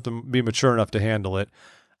have something, be mature enough to handle it.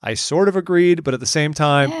 I sort of agreed, but at the same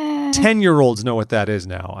time, 10-year-olds know what that is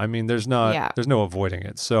now. I mean, there's no avoiding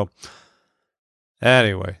it. So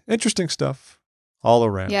anyway, interesting stuff all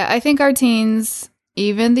around. Yeah, I think our teens,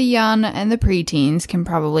 even the young and the preteens, can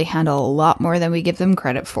probably handle a lot more than we give them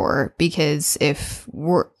credit for, because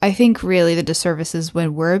I think really the disservice is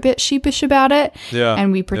when we're a bit sheepish about it,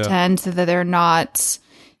 and we pretend that they're not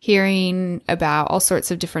hearing about all sorts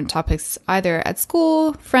of different topics, either at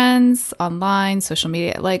school, friends, online, social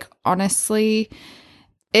media. Like, honestly,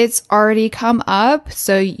 it's already come up,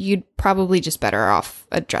 so you'd probably just better off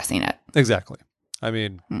addressing it. Exactly. I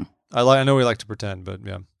mean, I know we like to pretend, but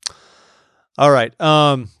yeah. All right.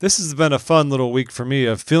 This has been a fun little week for me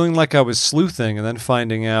of feeling like I was sleuthing and then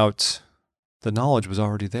finding out the knowledge was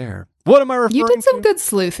already there. What am I referring to? You did some good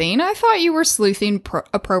sleuthing. I thought you were sleuthing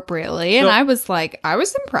appropriately, and I was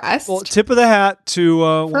impressed. Well, tip of the hat to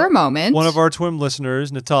for a moment. One of our twin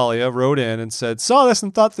listeners, Natalia, wrote in and said, "Saw this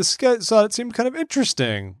and thought it seemed kind of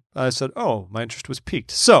interesting." I said, "Oh, my interest was piqued."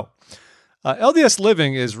 So, LDS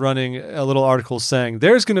Living is running a little article saying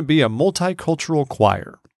there's going to be a multicultural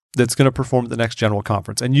choir that's going to perform at the next General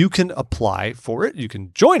Conference, and you can apply for it. You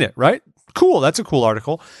can join it, right? Cool. That's a cool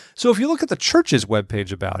article. So if you look at the church's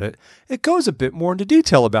webpage about it, it goes a bit more into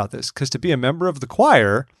detail about this, because to be a member of the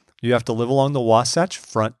choir, you have to live along the Wasatch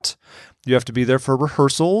Front. You have to be there for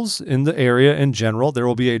rehearsals in the area in general. There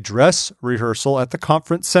will be a dress rehearsal at the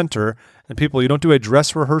conference center. And people, you don't do a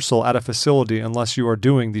dress rehearsal at a facility unless you are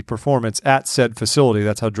doing the performance at said facility.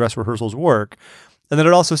 That's how dress rehearsals work. And then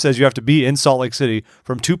it also says you have to be in Salt Lake City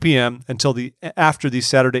from 2 p.m. until after the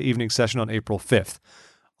Saturday evening session on April 5th.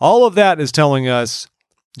 All of that is telling us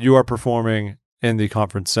you are performing in the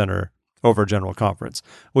conference center over a general conference,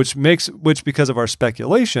 which because of our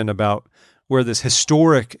speculation about where this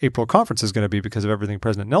historic April conference is going to be because of everything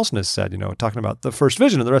President Nelson has said, talking about the first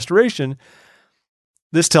vision of the restoration,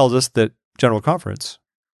 this tells us that general conference,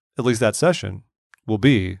 at least that session, will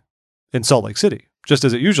be in Salt Lake City, just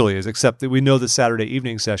as it usually is, except that we know the Saturday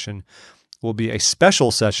evening session will be a special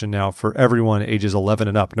session now for everyone ages 11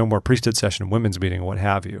 and up. No more priesthood session, women's meeting, what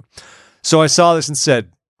have you. So I saw this and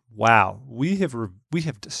said, wow, we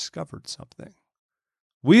have discovered something.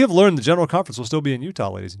 We have learned the General Conference will still be in Utah,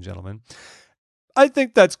 ladies and gentlemen. I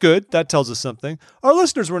think that's good. That tells us something. Our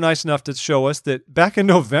listeners were nice enough to show us that back in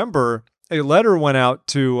November, a letter went out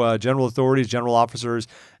to general authorities, general officers.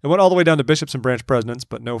 It went all the way down to bishops and branch presidents,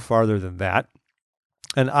 but no farther than that.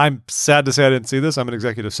 And I'm sad to say I didn't see this. I'm an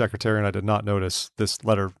executive secretary, and I did not notice this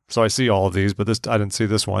letter. So I see all of these, but I didn't see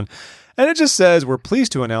this one. And it just says, we're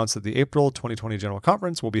pleased to announce that the April 2020 General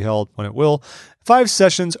Conference will be held when it will. 5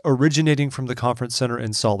 sessions originating from the conference center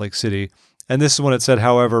in Salt Lake City. And this is when it said,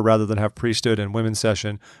 however, rather than have priesthood and women's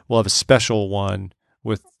session, we'll have a special one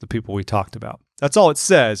with the people we talked about. That's all it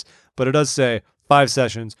says, but it does say 5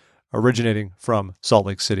 sessions originating from Salt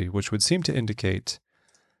Lake City, which would seem to indicate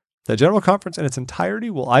the General Conference in its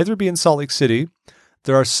entirety will either be in Salt Lake City.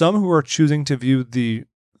 There are some who are choosing to view the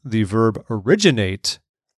verb originate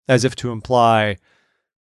as if to imply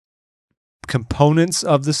components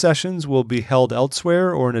of the sessions will be held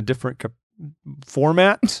elsewhere or in a different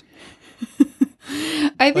format.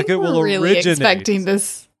 I think we're really expecting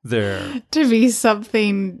this there to be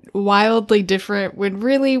something wildly different when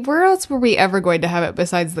really, where else were we ever going to have it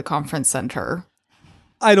besides the conference center?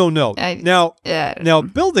 I don't know. Now,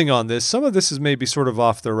 building on this, some of this is maybe sort of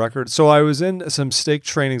off the record. So I was in some stake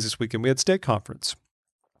trainings this weekend. We had stake conference.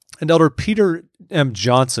 And Elder Peter M.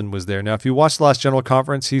 Johnson was there. Now, if you watched the last General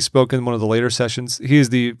Conference, he spoke in one of the later sessions. He is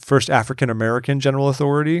the first African-American general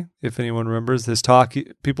authority, if anyone remembers his talk.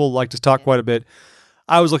 People like to talk quite a bit.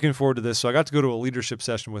 I was looking forward to this, so I got to go to a leadership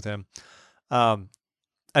session with him. And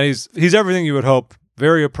he's everything you would hope.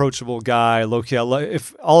 Very approachable guy, low-key.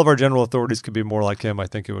 If all of our general authorities could be more like him, I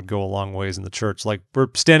think it would go a long ways in the church. Like, we're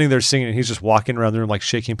standing there singing, and he's just walking around the room, like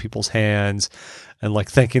shaking people's hands and like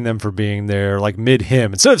thanking them for being there, like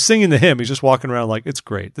mid-hymn. Instead of singing the hymn, he's just walking around like, it's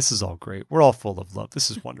great. This is all great. We're all full of love. This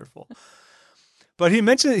is wonderful. But he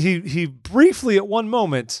mentioned he briefly at one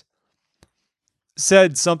moment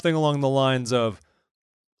said something along the lines of,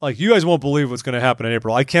 like, you guys won't believe what's going to happen in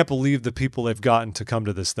April. I can't believe the people they've gotten to come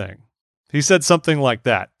to this thing. He said something like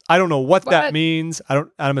that. I don't know what that means.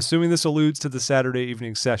 I'm assuming this alludes to the Saturday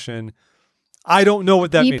evening session. I don't know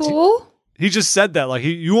what that means. He just said that. Like,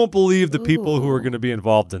 you won't believe the people who are going to be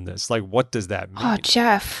involved in this. Like, what does that mean? Oh,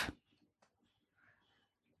 Jeff.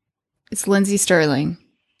 It's Lindsey Sterling.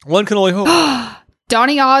 One can only hope.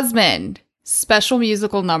 Donny Osmond. special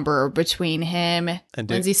musical number between him, And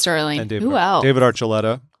Lindsey Sterling. and David, Who else? David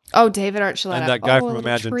Archuleta. Oh, David Archuleta. And that guy a from little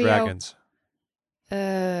Imagine trio. Dragons.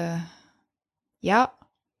 Yeah.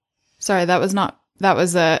 Sorry, that was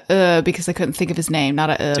a because I couldn't think of his name, not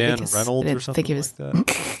a Dan because Reynolds I or didn't something think of his, like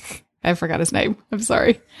that. I forgot his name. I'm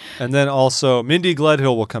sorry. And then also Mindy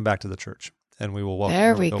Gledhill will come back to the church, and we will welcome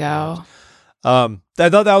There her we with open go. arms. I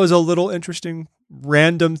thought that was a little interesting,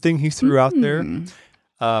 random thing he threw out there.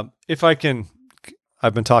 If I can,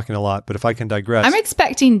 I've been talking a lot, but if I can digress, I'm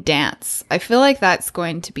expecting dance. I feel like that's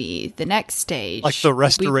going to be the next stage. like the We'll be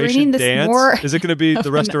Restoration bringing this dance. more Is it going to be of the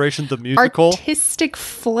an Restoration the musical? artistic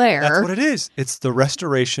flair. That's what it is. It's the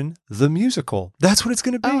Restoration the musical. That's what it's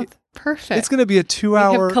going to be. Oh, perfect. It's going to be a We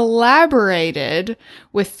 2-hour. have collaborated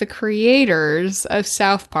with the creators of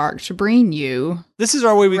South Park to bring you. This is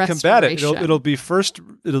our way we combat it. Restoration.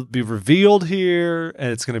 It'll be revealed here,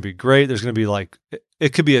 and it's going to be great. There's going to be like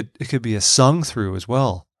it could be a sung through as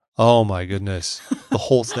well. Oh my goodness, the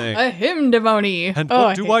whole thing. A hymn-demony. And Oh,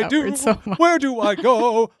 what do hate I that do? word so much. Where do I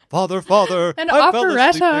go? Father, Father, An I fell asleep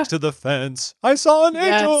operetta. next to the fence. I saw an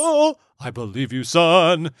Yes. angel. I believe you,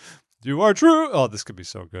 son. You are true. Oh, this could be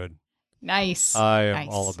so good. Nice. I am Nice.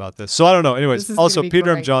 all about this. So I don't know. Anyways, This is gonna also be Peter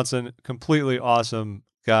M. great. Johnson, completely awesome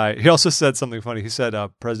guy. He also said something funny. He said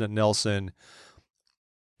President Nelson.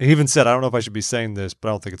 He even said, I don't know if I should be saying this, but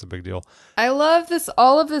I don't think it's a big deal. I love this,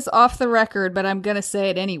 all of this off the record, but I'm going to say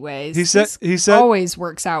it anyways. He said- This he said- always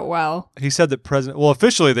works out well. He said that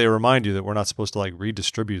officially they remind you that we're not supposed to like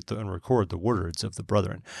redistribute and record the words of the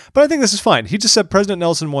brethren. But I think this is fine. He just said President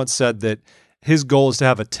Nelson once said that his goal is to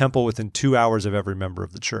have a temple within 2 hours of every member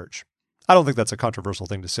of the church. I don't think that's a controversial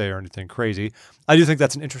thing to say or anything crazy. I do think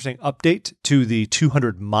that's an interesting update to the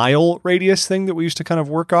 200-mile radius thing that we used to kind of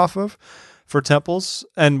work off of for temples.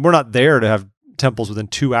 And we're not there to have temples within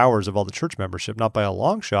 2 hours of all the church membership, not by a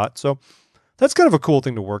long shot. So that's kind of a cool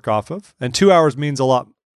thing to work off of. And 2 hours means a lot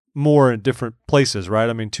more in different places, right?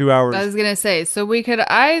 I mean, 2 hours. I was going to say, so we could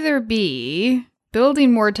either be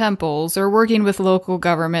building more temples or working with local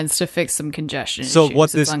governments to fix some congestion So issues. what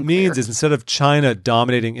It's this unclear. means is instead of China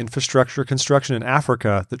dominating infrastructure construction in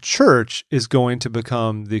Africa, the church is going to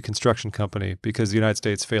become the construction company because the United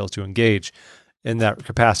States fails to engage in that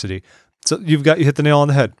capacity. So you hit the nail on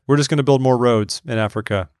the head. We're just going to build more roads in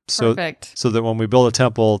Africa. Perfect. So that when we build a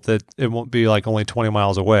temple, that it won't be like only 20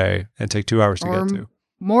 miles away and take 2 hours to Or get to.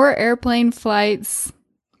 more airplane flights,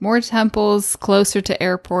 more temples closer to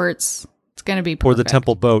airports. It's going to be perfect. Or the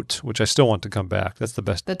temple boat, which I still want to come back. That's the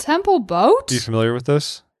best. The temple boat? Are you familiar with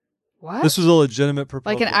this? What? This was a legitimate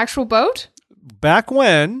proposal. Like an actual boat? Back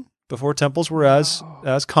when, before temples were as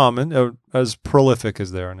common, as prolific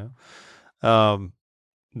as they are now,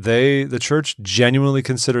 the church genuinely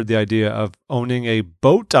considered the idea of owning a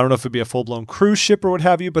boat. I don't know if it'd be a full-blown cruise ship or what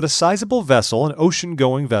have you, but a sizable vessel, an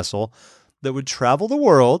ocean-going vessel that would travel the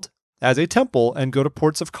world as a temple and go to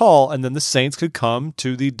ports of call, and then the saints could come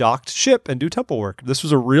to the docked ship and do temple work. This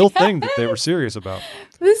was a real thing that they were serious about.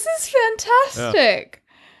 This is fantastic.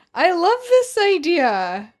 I love this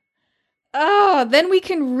idea. Oh, then we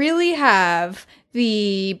can really have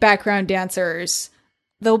the background dancers.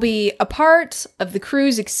 They'll be a part of the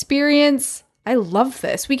cruise experience. I love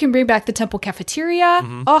this. We can bring back the temple cafeteria.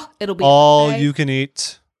 Mhm. Oh, it'll be a All buffet. you can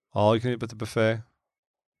eat at the buffet.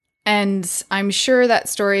 And I'm sure that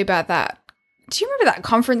story about that. Do you remember that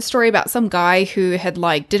conference story about some guy who had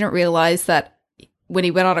didn't realize that when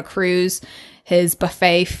he went on a cruise, his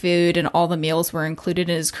buffet food and all the meals were included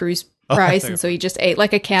in his cruise I price, think- and so he just ate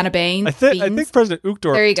like a can of beans. I think President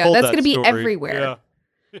Uchtdorf There you go. told That's that gonna be story. everywhere.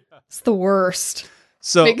 Yeah. It's the worst.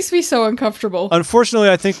 So Makes me so uncomfortable. unfortunately,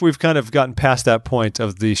 I think we've kind of gotten past that point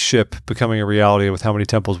of the ship becoming a reality with how many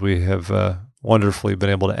temples we have wonderfully been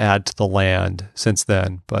able to add to the land since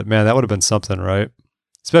then. But man, that would have been something, right?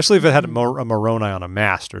 Especially if it had a Moroni on a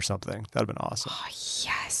mast or something. That'd have been awesome. Oh,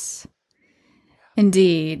 yes.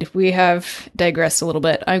 Indeed. We have digressed a little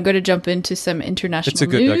bit. I'm going to jump into some international It's a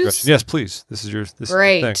good news. digression. Yes, please. This is your thing.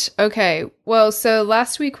 Great. Okay. Well, so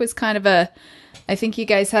last week was kind of I think you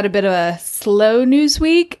guys had a bit of a slow news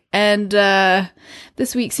week, and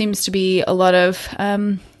this week seems to be a lot of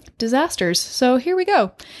disasters. So here we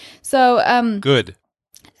go. So Good.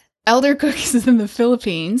 Elder Cook is in the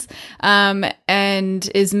Philippines and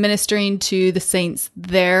is ministering to the saints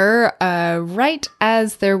there right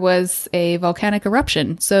as there was a volcanic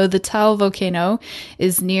eruption. So the Taal volcano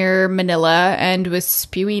is near Manila and was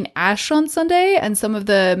spewing ash on Sunday, and some of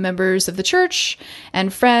the members of the church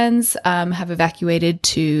and friends have evacuated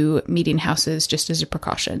to meeting houses just as a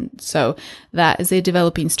precaution. So that is a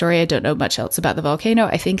developing story. I don't know much else about the volcano.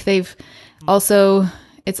 I think it's also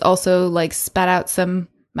spat out some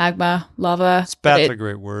magma, lava. Spat's a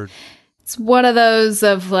great word. It's one of those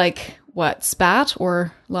of like, what, spat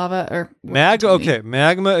or lava or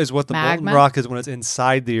magma is what the molten Magma? rock is when it's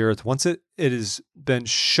inside the earth. Once it has been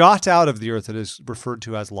shot out of the earth, it is referred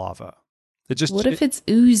to as lava. What if it's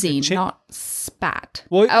oozing, cha- not spat?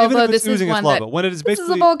 Well, even Although if it's this is oozing, it's one lava. that When it is this is a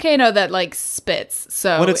basically volcano that like spits.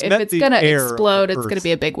 So when it's if met it's the gonna air of explode, the it's gonna earth.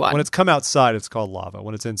 be a big one. when it's come outside, it's called lava.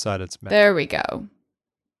 When it's inside, it's magma. There we go.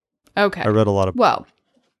 Okay. I read a lot of Well,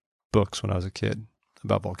 books when I was a kid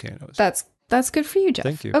about volcanoes. that's good for you, Jeff.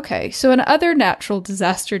 Thank you. Okay, so in other natural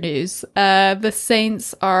disaster news, the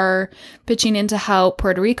Saints are pitching in to help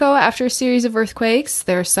Puerto Rico after a series of earthquakes.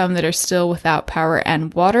 There are some that are still without power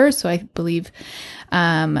and water, so I believe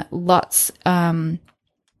lots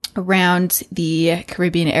around the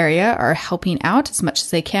Caribbean area are helping out as much as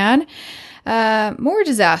they can. More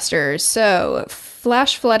disasters. So,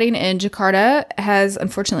 flash flooding in Jakarta has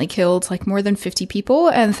unfortunately killed like more than 50 people,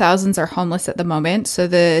 and thousands are homeless at the moment. So,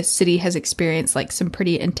 the city has experienced like some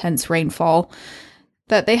pretty intense rainfall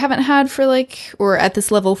that they haven't had for or at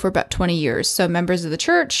this level for about 20 years. So, members of the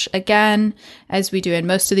church, again, as we do in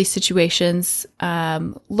most of these situations,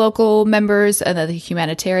 local members and then the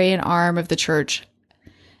humanitarian arm of the church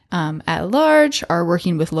at large are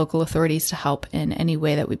working with local authorities to help in any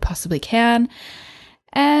way that we possibly can.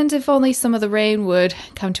 And if only some of the rain would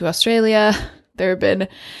come to Australia. There have been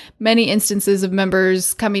many instances of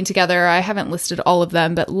members coming together. I haven't listed all of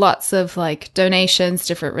them, but lots of like donations,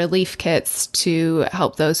 different relief kits to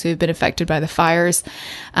help those who have been affected by the fires.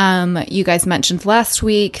 You guys mentioned last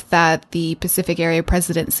week that the Pacific Area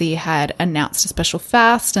Presidency had announced a special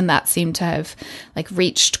fast, and that seemed to have like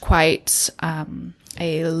reached quite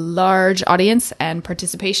a large audience and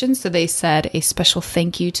participation. So they said a special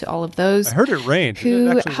thank you to all of those I heard it rained. Did it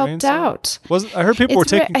who actually rain helped some? out. I heard people were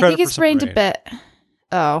taking credit I think for it's some rained rain. a bit.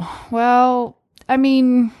 Oh, well, I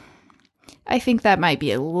mean, I think that might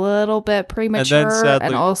be a little bit premature and,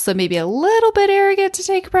 sadly- also maybe a little bit arrogant to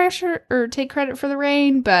take credit for the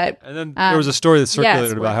rain, but And then there was a story that circulated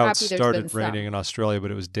yes, about we're how it happy there's been started some. raining in Australia, but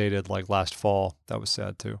it was dated like last fall. That was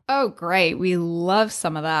sad too. oh, great. We love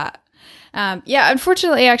some of that.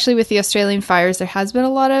 Unfortunately, actually, with the Australian fires, there has been a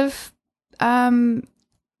lot of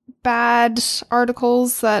bad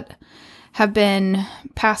articles that have been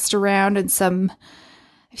passed around, and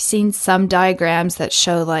I've seen some diagrams that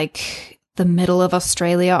show like the middle of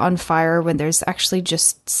Australia on fire when there's actually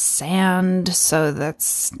just sand, so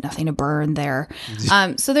that's nothing to burn there.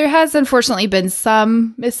 So there has unfortunately been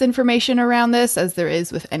some misinformation around this, as there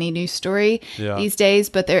is with any news story these days,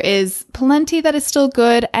 but there is plenty that is still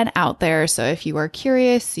good and out there. So if you are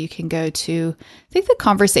curious, you can go to, I think the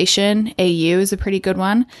Conversation AU is a pretty good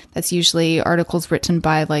one. That's usually articles written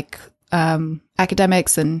by like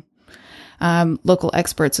academics and local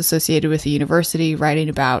experts associated with the university writing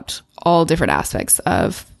about all different aspects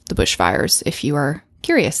of the bushfires if you are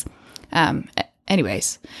curious.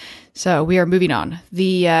 Anyways, so we are moving on.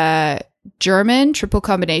 The German triple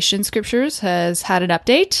combination scriptures has had an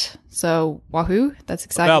update. So wahoo, that's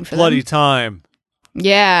exciting About for bloody them. time.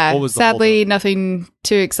 Yeah, What was the sadly holdup? nothing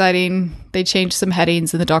too exciting. They changed some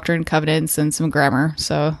headings in the Doctrine and Covenants and some grammar.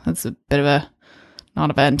 So that's a bit of a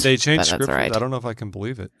non-event. They changed but that's scriptures. all right. I don't know if I can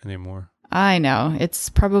believe it anymore. I know. It's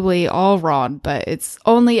probably all wrong, but it's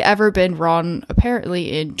only ever been wrong,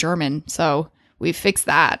 apparently, in German. So we fixed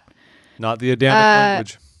that. Not the Adamic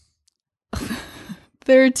language.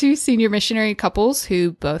 There are two senior missionary couples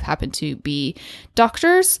who both happen to be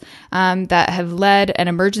doctors that have led an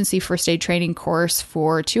emergency first aid training course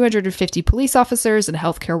for 250 police officers and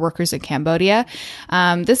healthcare workers in Cambodia.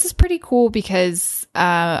 This is pretty cool because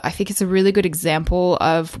I think it's a really good example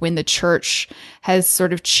of when the church has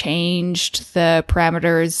sort of changed the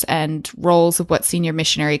parameters and roles of what senior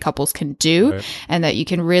missionary couples can do, Right. and that you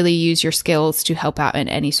can really use your skills to help out in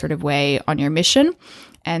any sort of way on your mission.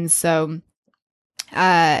 And so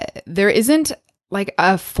there isn't like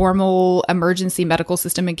a formal emergency medical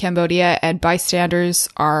system in Cambodia, and bystanders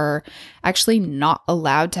are actually not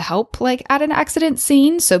allowed to help like at an accident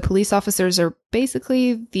scene. So police officers are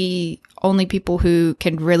basically the only people who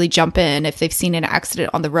can really jump in if they've seen an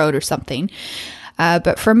accident on the road or something.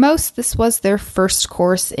 But for most, this was their first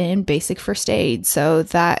course in basic first aid. So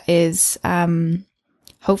that is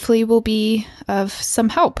hopefully will be of some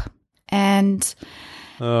help. And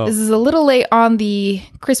this is a little late on the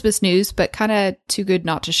Christmas news, but kind of too good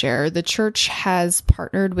not to share. The church has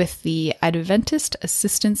partnered with the Adventist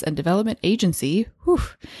Assistance and Development Agency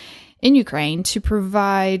in Ukraine to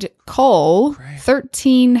provide coal,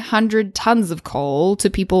 1,300 tons of coal, to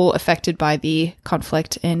people affected by the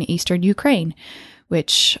conflict in eastern Ukraine,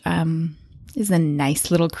 which is a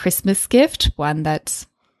nice little Christmas gift, one that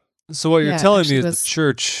So what you're Yeah, telling actually me is was- the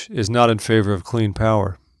church is not in favor of clean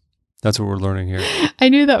power. That's what we're learning here. I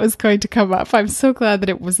knew that was going to come up. I'm so glad that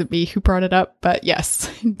it wasn't me who brought it up, but yes,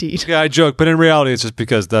 indeed. Yeah, I joke, but in reality, it's just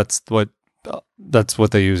because that's what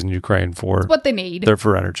they use in Ukraine for. It's what they need. They're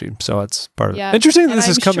for energy, so that's part of Yeah, it. Interesting that and this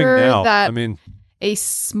is I'm coming sure now. that- I mean, A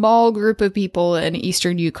small group of people in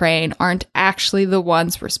eastern Ukraine aren't actually the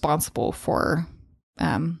ones responsible for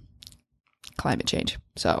climate change.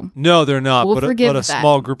 So no, they're not. We'll but forgive a that.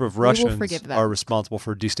 small group of We will Russians forgive that. are responsible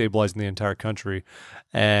for destabilizing the entire country,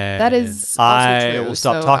 and that is also I true. will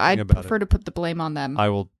stop so talking I'd about prefer it. to put the blame on them.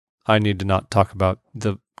 I need to not talk about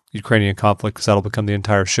the Ukrainian conflict because that'll become the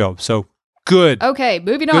entire show. So good, Okay,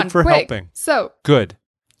 moving Good on. for quick. helping. So good.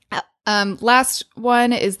 last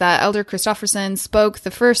one is that Elder Christofferson spoke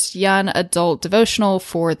the first young adult devotional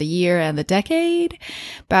for the year and the decade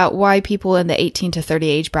about why people in the 18 to 30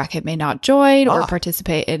 age bracket may not join or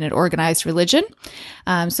participate in an organized religion.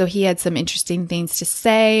 So he had some interesting things to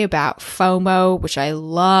say about FOMO, which I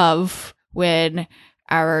love when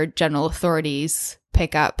our general authorities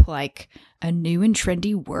pick up like a new and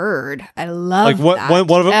trendy word. I love Like what? that.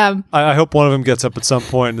 One of them. I hope one of them gets up at some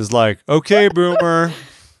point and is like, "Okay, boomer."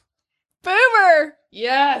 Boomer!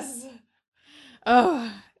 Yes.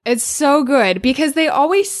 Oh, it's so good because they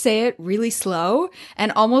always say it really slow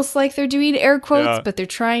and almost like they're doing air quotes, Yeah. but they're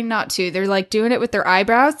trying not to. They're like doing it with their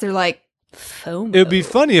eyebrows. They're like, FOMO. It would be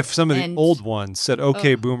funny if some of the And- old ones said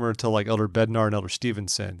 "Okay, boomer" to like Elder Bednar and Elder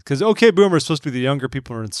Stevenson, because "Okay, boomer" is supposed to be the younger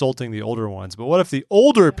people who are insulting the older ones. But what if the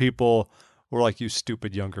older people were like, "You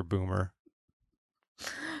stupid younger boomer"?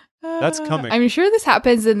 That's coming. I'm sure this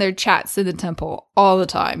happens in their chats in the temple all the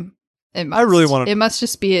time. It must. I really wanna- It must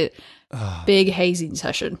just be a big hazing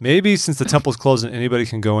session. Maybe since the temple's closed and anybody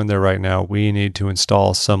can go in there right now, we need to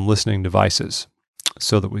install some listening devices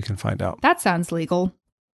so that we can find out. That sounds legal.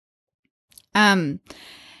 Anyway,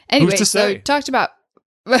 to so say? talked about.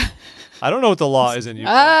 I don't know what the law is in you.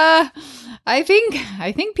 I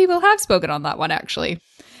think people have spoken on that one actually.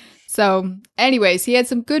 So, anyways, he had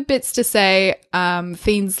some good bits to say.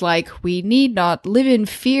 Things like, we need not live in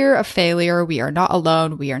fear of failure. We are not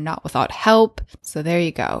alone. We are not without help. So there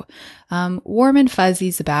you go. Warm and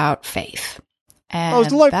fuzzies about faith. And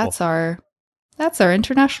delightful. that's our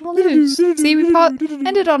international news. See, we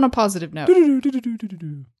ended on a positive note.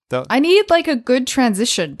 I need like a good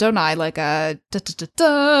transition, don't I? Like a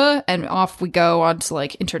da-da-da-da, and off we go on to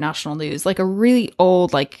like international news, like a really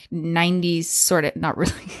old, like 90s sort of, not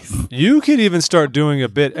really. You could even start doing a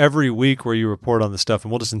bit every week where you report on the stuff,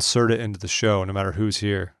 and we'll just insert it into the show, no matter who's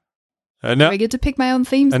here. And now, I get to pick my own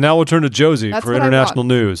themes. and now we'll turn to Josie That's for what I international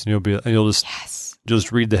news, and you'll Yes.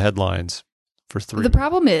 just read the headlines for 3 The minutes.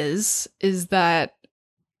 problem is that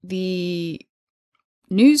the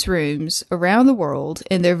newsrooms around the world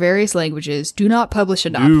in their various languages do not publish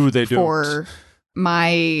enough They don't. for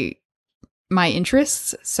my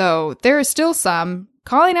interests. So there are still some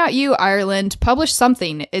calling out you, Ireland. Publish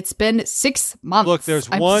something. It's been 6 months. Look, there's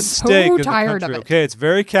I'm one so stake in the tired country. of it. Okay, it's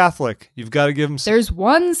very Catholic. You've got to give them some. There's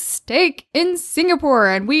one stake in Singapore,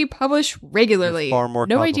 and we publish regularly. Far more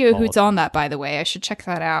No idea who's cosmopolitan. on that, by the way. I should check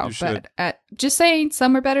that out. You should. But just saying,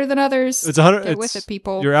 some are better than others. It's 100. Get with it,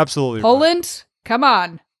 people. You're absolutely right. Poland, come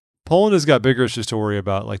on. Poland has got bigger issues to worry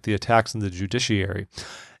about, like the attacks on the judiciary.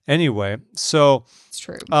 Anyway, so It's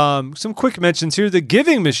true. some quick mentions here. The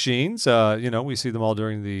giving machines, we see them all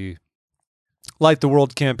during the Light the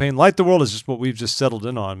World campaign. Light the World is just what we've just settled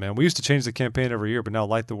in on, man. We used to change the campaign every year, but now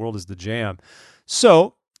Light the World is the jam.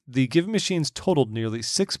 So the giving machines totaled nearly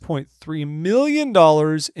 $6.3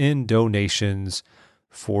 million in donations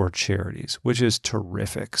for charities, which is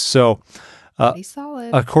terrific. So Pretty solid.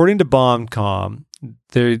 according to BombCom,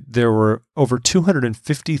 there were over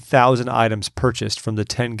 250,000 items purchased from the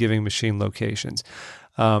 10 giving machine locations.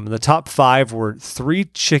 The top 5 were 3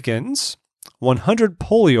 chickens, 100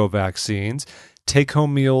 polio vaccines,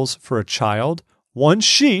 take-home meals for a child, 1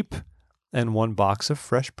 sheep, and 1 box of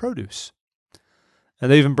fresh produce.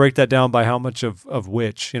 And they even break that down by how much of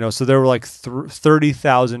which. So there were like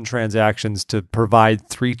 30,000 transactions to provide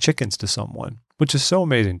 3 chickens to someone, which is so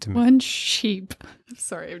amazing to me. One sheep. I'm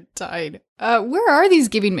sorry, I'm died. Where are these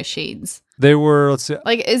giving machines? They were, let's see,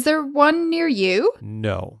 Like, is there one near you?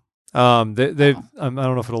 no. I don't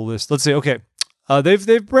know if it'll list. Let's see. Okay.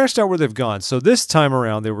 They've branched out where they've gone. So this time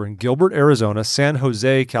around, they were in Gilbert, Arizona, San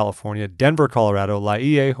Jose, California, Denver, Colorado,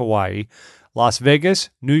 Laie, Hawaii, Las Vegas,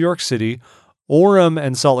 New York City, Orem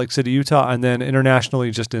and Salt Lake City, Utah, and then internationally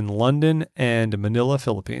just in London and Manila,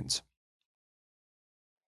 Philippines.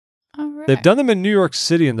 All right. They've done them in New York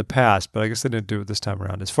City in the past, but I guess they didn't do it this time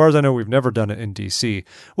around. As far as I know, we've never done it in D.C.,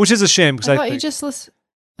 which is a shame because I I thought think you just list.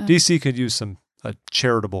 D.C. could use some a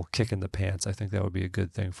charitable kick in the pants. I think that would be a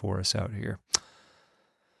good thing for us out here.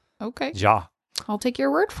 Okay. Yeah. I'll take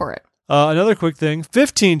your word for it. Another quick thing,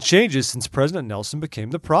 15 changes since President Nelson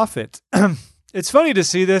became the prophet. It's funny to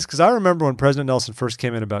see this because I remember when President Nelson first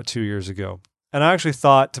came in about 2 years ago. And I actually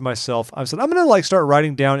thought to myself, I said, I'm going to like start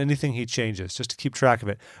writing down anything he changes just to keep track of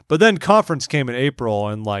it. But then conference came in April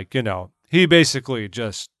and he basically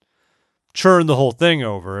just churned the whole thing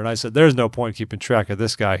over. And I said, there's no point keeping track of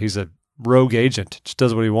this guy. He's a rogue agent, just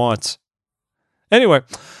does what he wants. Anyway,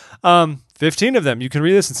 15 of them. You can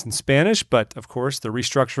read this. It's in Spanish, but of course, the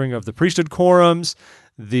restructuring of the priesthood quorums,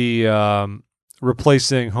 the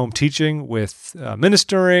replacing home teaching with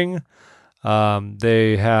ministering.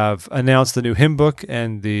 They have announced the new hymn book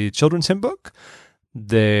and the children's hymn book.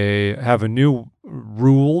 They have a new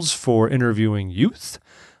rules for interviewing youth.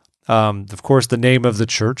 Of course, the name of the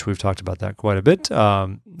church, we've talked about that quite a bit.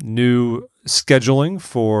 New scheduling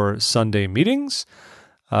for Sunday meetings.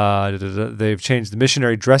 They've changed the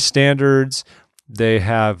missionary dress standards. They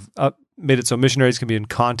have made it so missionaries can be in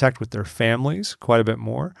contact with their families quite a bit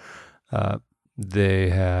more. They've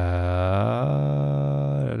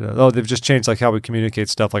just changed like how we communicate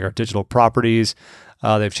stuff like our digital properties.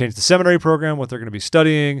 They've changed the seminary program, what they're going to be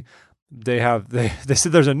studying. They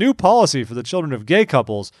said there's a new policy for the children of gay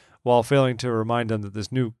couples, while failing to remind them that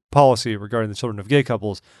this new policy regarding the children of gay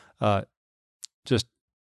couples just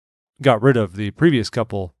got rid of the previous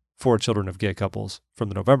couple for children of gay couples from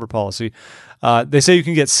the November policy. They say you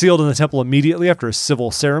can get sealed in the temple immediately after a civil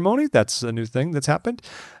ceremony. That's a new thing that's happened.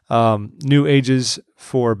 New ages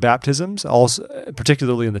for baptisms, also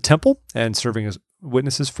particularly in the temple, and serving as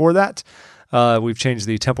witnesses for that. We've changed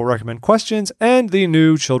the temple recommend questions and the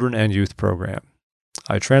new children and youth program.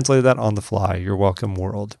 I translated that on the fly. You're welcome,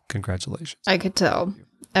 world. Congratulations. I could tell.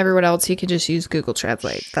 Everyone else, you could just use Google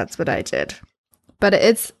Translate. That's what I did. But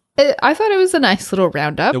I thought it was a nice little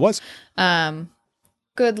roundup. It was.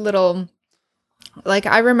 Good little... Like,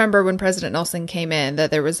 I remember when President Nelson came in that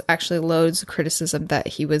there was actually loads of criticism that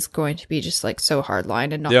he was going to be just like so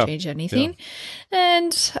hardline and not change anything. Yeah.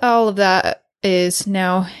 And all of that is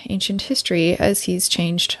now ancient history as he's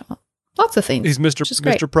changed lots of things. He's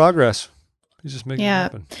Mr. Progress. He's just making it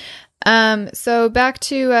happen. So back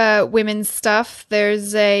to women's stuff.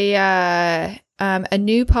 There's a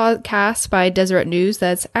new podcast by Deseret News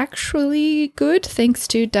that's actually good, thanks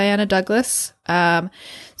to Diana Douglas.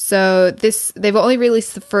 So they've only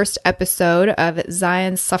released the first episode of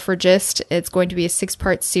Zion's Suffragist. It's going to be a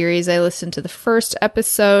 6-part series. I listened to the first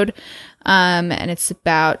episode, and it's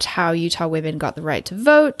about how Utah women got the right to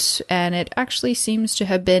vote, and it actually seems to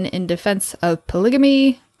have been in defense of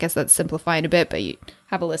polygamy. I guess that's simplifying a bit, but you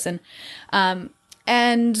have a listen.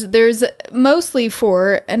 And there's mostly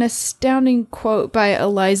for an astounding quote by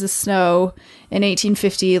Eliza Snow in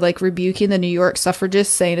 1850, like rebuking the New York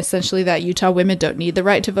suffragists, saying essentially that Utah women don't need the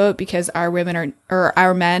right to vote because our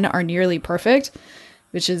men are nearly perfect,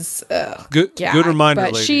 which is good reminder.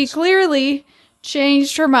 But ladies. She clearly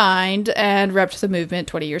changed her mind and repped the movement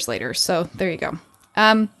 20 years later. So there you go.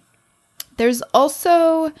 There's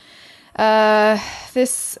also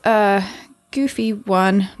this goofy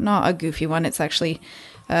one, not a goofy one. It's actually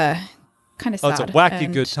kind of sad. It's a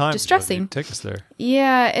wacky good time. Distressing. Take us there.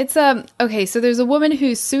 Yeah, it's okay. So there's a woman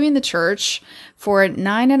who's suing the church for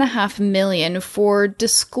 $9.5 million for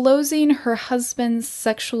disclosing her husband's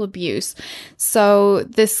sexual abuse. So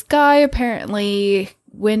this guy apparently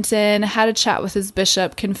went in, had a chat with his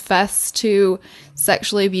bishop, confessed to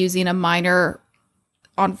sexually abusing a minor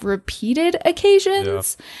on repeated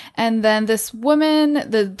occasions. Yeah. And then this woman,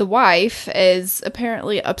 the wife, is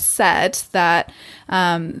apparently upset that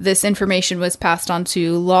this information was passed on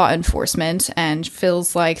to law enforcement and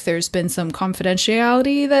feels like there's been some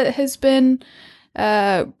confidentiality that has been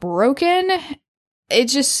broken. It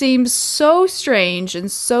just seems so strange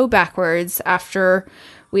and so backwards after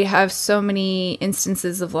we have so many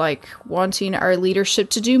instances of like wanting our leadership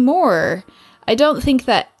to do more. I don't think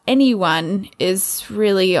that anyone is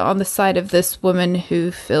really on the side of this woman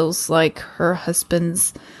who feels like her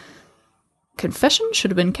husband's confession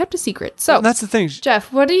should have been kept a secret. So well, that's the thing.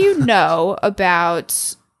 Jeff, what do you know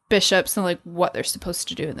about bishops and like what they're supposed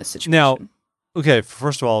to do in this situation? Now, okay,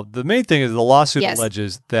 first of all, the main thing is the lawsuit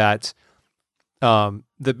alleges that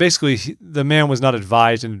that basically the man was not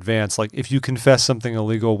advised in advance. Like, if you confess something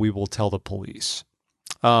illegal, we will tell the police.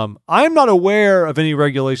 I'm not aware of any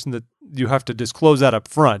regulation that you have to disclose that up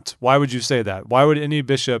front. Why would you say that? Why would any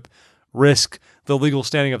bishop risk the legal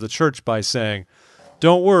standing of the church by saying,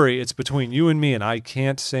 don't worry, it's between you and me and I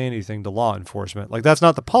can't say anything to law enforcement? Like, that's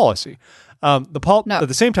not the policy. No. At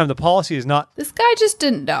the same time, the policy is not... This guy just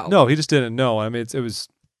didn't know. No, he just didn't know. I mean, it was...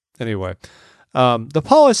 Anyway. The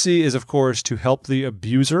policy is, of course, to help the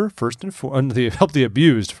abuser help the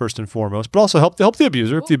abused first and foremost, but also help the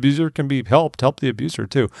abuser. If the abuser can be helped, help the abuser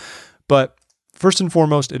too. But first and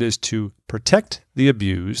foremost, it is to protect the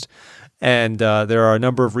abused. And there are a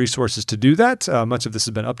number of resources to do that. Much of this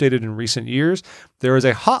has been updated in recent years. There is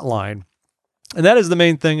a hotline. And that is the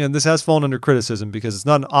main thing, and this has fallen under criticism because it's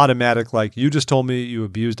not an automatic, like, you just told me you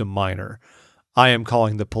abused a minor, I am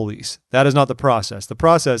calling the police. That is not the process. The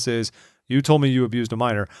process is, you told me you abused a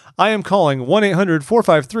minor, I am calling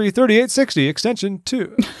 1-800-453-3860, extension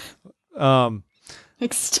 2.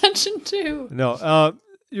 Extension 2. No,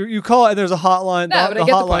 you call it, and there's a hotline. No, The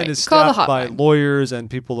hotline is staffed by lawyers and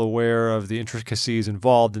people aware of the intricacies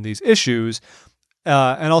involved in these issues.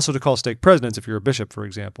 And also to call stake presidents if you're a bishop, for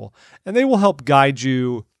example. And they will help guide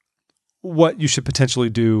you what you should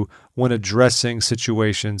potentially do when addressing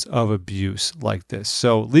situations of abuse like this.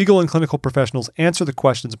 So legal and clinical professionals answer the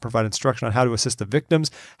questions and provide instruction on how to assist the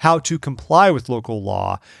victims, how to comply with local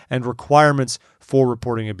law, and requirements for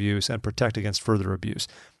reporting abuse and protect against further abuse.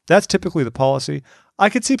 That's typically the policy. I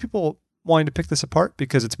could see people wanting to pick this apart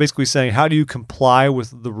because it's basically saying, how do you comply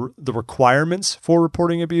with the requirements for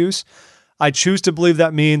reporting abuse? I choose to believe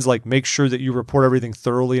that means, like, make sure that you report everything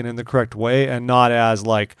thoroughly and in the correct way, and not as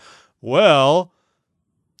like, well,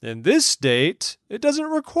 in this state, it doesn't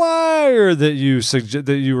require that you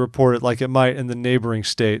report it like it might in the neighboring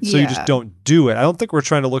state. So you just don't do it. I don't think we're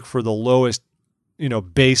trying to look for the lowest,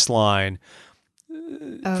 baseline.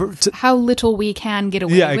 How little we can get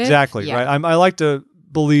away with. Yeah, exactly. Yeah. Right. I like to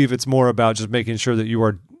believe it's more about just making sure that you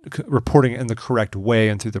are reporting it in the correct way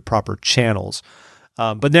and through the proper channels.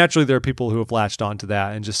 But naturally, there are people who have latched onto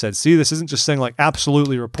that and just said, see, this isn't just saying like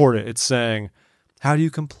absolutely report it. It's saying, how do you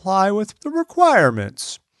comply with the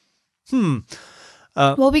requirements?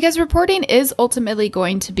 Well, because reporting is ultimately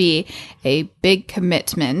going to be a big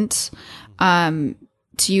commitment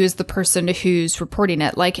to you as the person who's reporting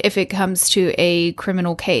it. Like if it comes to a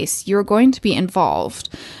criminal case, you're going to be involved.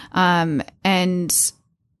 And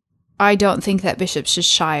I don't think that bishops should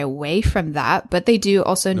shy away from that, but they do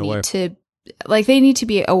also need to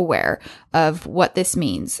be aware of what this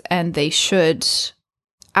means, and they should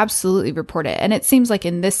absolutely report it. And it seems like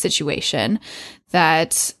in this situation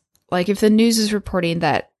that, like, if the news is reporting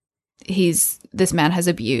that this man has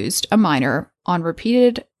abused a minor on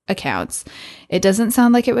repeated accounts, it doesn't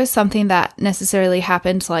sound like it was something that necessarily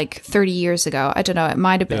happened like 30 years ago. I don't know, it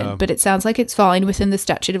might have been, but it sounds like it's falling within the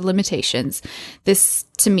statute of limitations. This,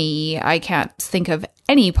 to me, I can't think of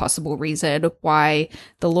any possible reason why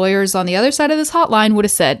the lawyers on the other side of this hotline would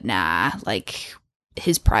have said, nah, like,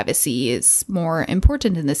 his privacy is more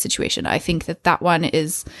important in this situation. I think that one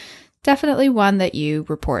is definitely one that you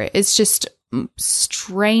report. It's just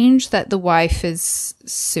strange that the wife is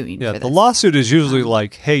suing for this. The lawsuit is usually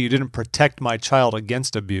like, hey, you didn't protect my child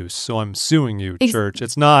against abuse, so I'm suing you, church.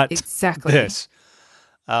 It's not exactly this.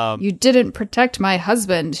 You didn't protect my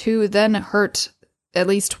husband, who then hurt at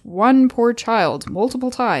least one poor child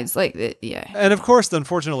multiple times. And of course,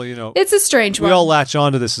 unfortunately, it's a strange one. We all latch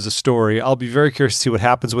onto this as a story. I'll be very curious to see what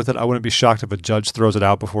happens with it. I wouldn't be shocked if a judge throws it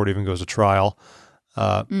out before it even goes to trial.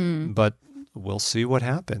 But we'll see what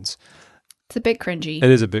happens. It's a bit cringy. It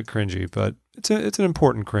is a bit cringy, but it's an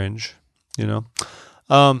important cringe,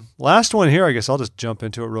 Last one here, I guess I'll just jump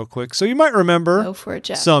into it real quick. So you might remember Go for it,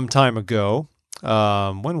 Jeff. Some time ago,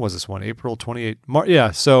 when was this one? April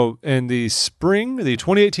 28th. So in the spring, the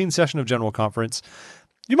 2018 session of General Conference,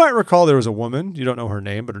 you might recall there was a woman, you don't know her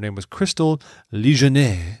name, but her name was Crystal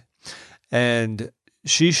Ligenet. And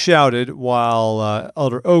she shouted while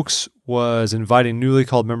Elder Oaks was inviting newly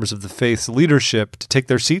called members of the faith's leadership to take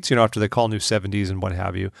their seats, after they call new 70s and what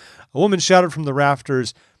have you. A woman shouted from the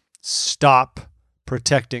rafters, "Stop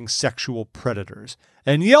protecting sexual predators,"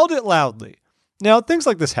 and yelled it loudly. Now, things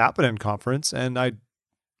like this happen in conference, and I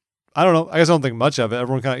don't know, I guess I don't think much of it.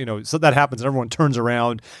 Everyone kind of, so that happens and everyone turns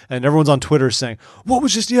around and everyone's on Twitter saying, what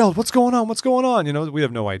was just yelled? What's going on? What's going on? We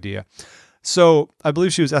have no idea. So I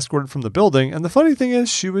believe she was escorted from the building. And the funny thing is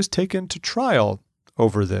she was taken to trial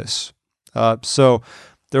over this. So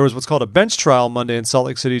there was what's called a bench trial Monday in Salt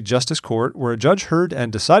Lake City Justice Court, where a judge heard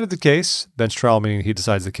and decided the case. Bench trial meaning he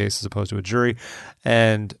decides the case as opposed to a jury.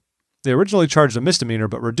 And they originally charged a misdemeanor,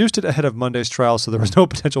 but reduced it ahead of Monday's trial, so there was no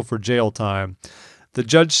potential for jail time. The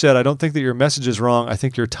judge said, "I don't think that your message is wrong. I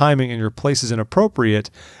think your timing and your place is inappropriate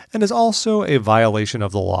and is also a violation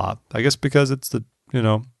of the law." I guess because it's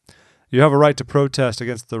you have a right to protest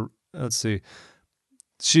against the,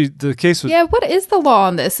 the case was... Yeah, what is the law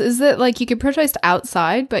on this? Is it like you can protest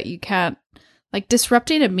outside, but you can't, like,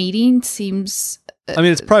 disrupting a meeting seems...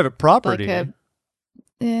 it's private property.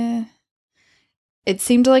 it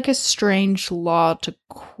seemed like a strange law to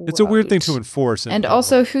quote. It's a weird thing to enforce. And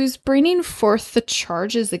also, who's bringing forth the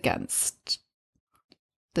charges against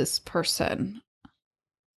this person?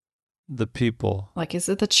 The people. Like, is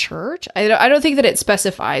it the church? I don't think that it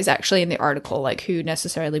specifies actually in the article, like who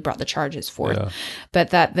necessarily brought the charges forth, but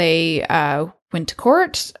that they went to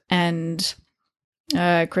court and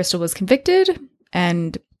Crystal was convicted.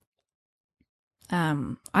 And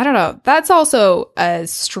I don't know. That's also a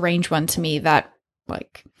strange one to me, that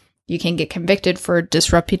like you can get convicted for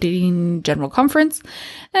disrupting general conference.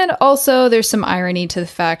 And also there's some irony to the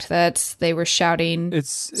fact that they were shouting, it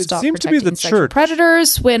stop seemed to be the sexual church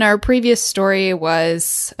predators, when our previous story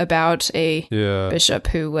was about a bishop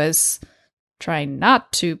who was trying not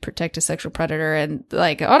to protect a sexual predator. And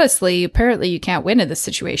like, honestly, apparently you can't win in this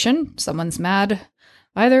situation. Someone's mad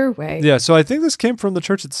either way. Yeah, so I think this came from the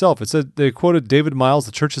church itself. It said they quoted David Miles,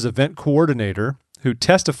 the church's event coordinator, who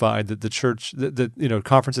testified that the church, that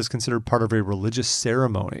conference is considered part of a religious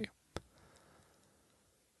ceremony.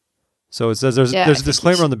 So it says there's a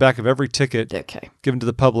disclaimer on the back of every ticket given to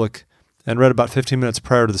the public and read about 15 minutes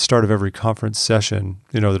prior to the start of every conference session,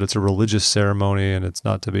 that it's a religious ceremony and it's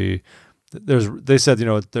not to be, they said,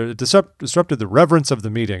 it disrupted the reverence of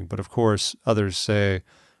the meeting. But of course, others say it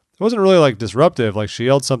wasn't really like disruptive, like she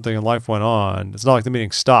yelled something and life went on. It's not like the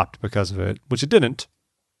meeting stopped because of it, which it didn't.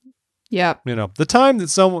 Yeah. The time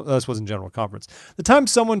that this wasn't general conference, the time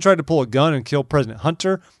someone tried to pull a gun and kill President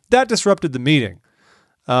Hunter, that disrupted the meeting.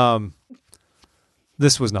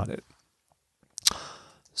 This was not it.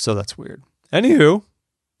 So that's weird. Anywho.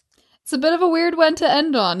 It's a bit of a weird one to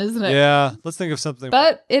end on, isn't it? Yeah. Let's think of something.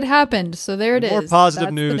 But it happened. So there it is. More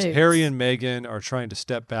positive news. Harry and Meghan are trying to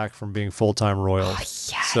step back from being full-time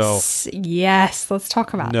royals. Oh, yes. Yes. Let's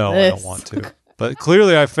talk about this. No, I don't want to. But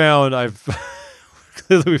clearly we found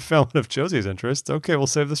one of Josie's interests. Okay, we'll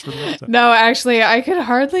save this for the next time. No, actually, I could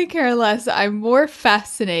hardly care less. I'm more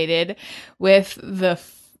fascinated with the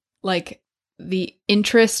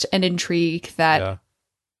interest and intrigue that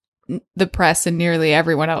the press and nearly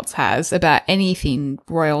everyone else has about anything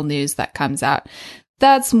royal news that comes out.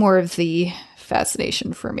 That's more of the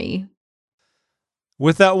fascination for me.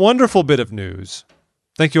 With that wonderful bit of news,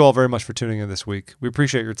 thank you all very much for tuning in this week. We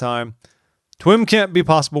appreciate your time. TWIM can't be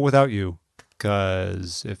possible without you,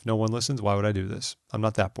 because if no one listens, why would I do this? I'm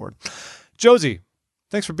not that bored. Josie,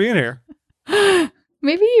 thanks for being here.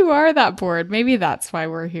 Maybe you are that bored. Maybe that's why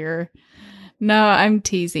we're here. No, I'm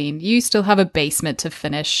teasing. You still have a basement to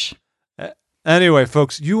finish. Anyway,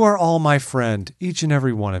 folks, you are all my friend, each and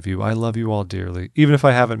every one of you. I love you all dearly. Even if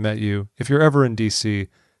I haven't met you, if you're ever in DC,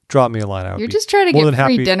 drop me a line. You're just trying to get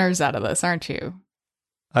free dinners out of this, aren't you?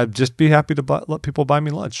 I'd just be happy to let people buy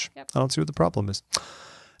me lunch. Yep. I don't see what the problem is.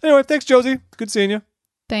 Anyway, thanks, Josie. Good seeing you.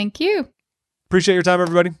 Thank you. Appreciate your time,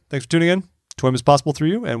 everybody. Thanks for tuning in. TWIM is possible through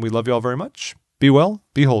you, and we love you all very much. Be well,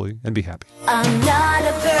 be holy, and be happy. I'm not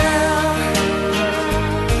a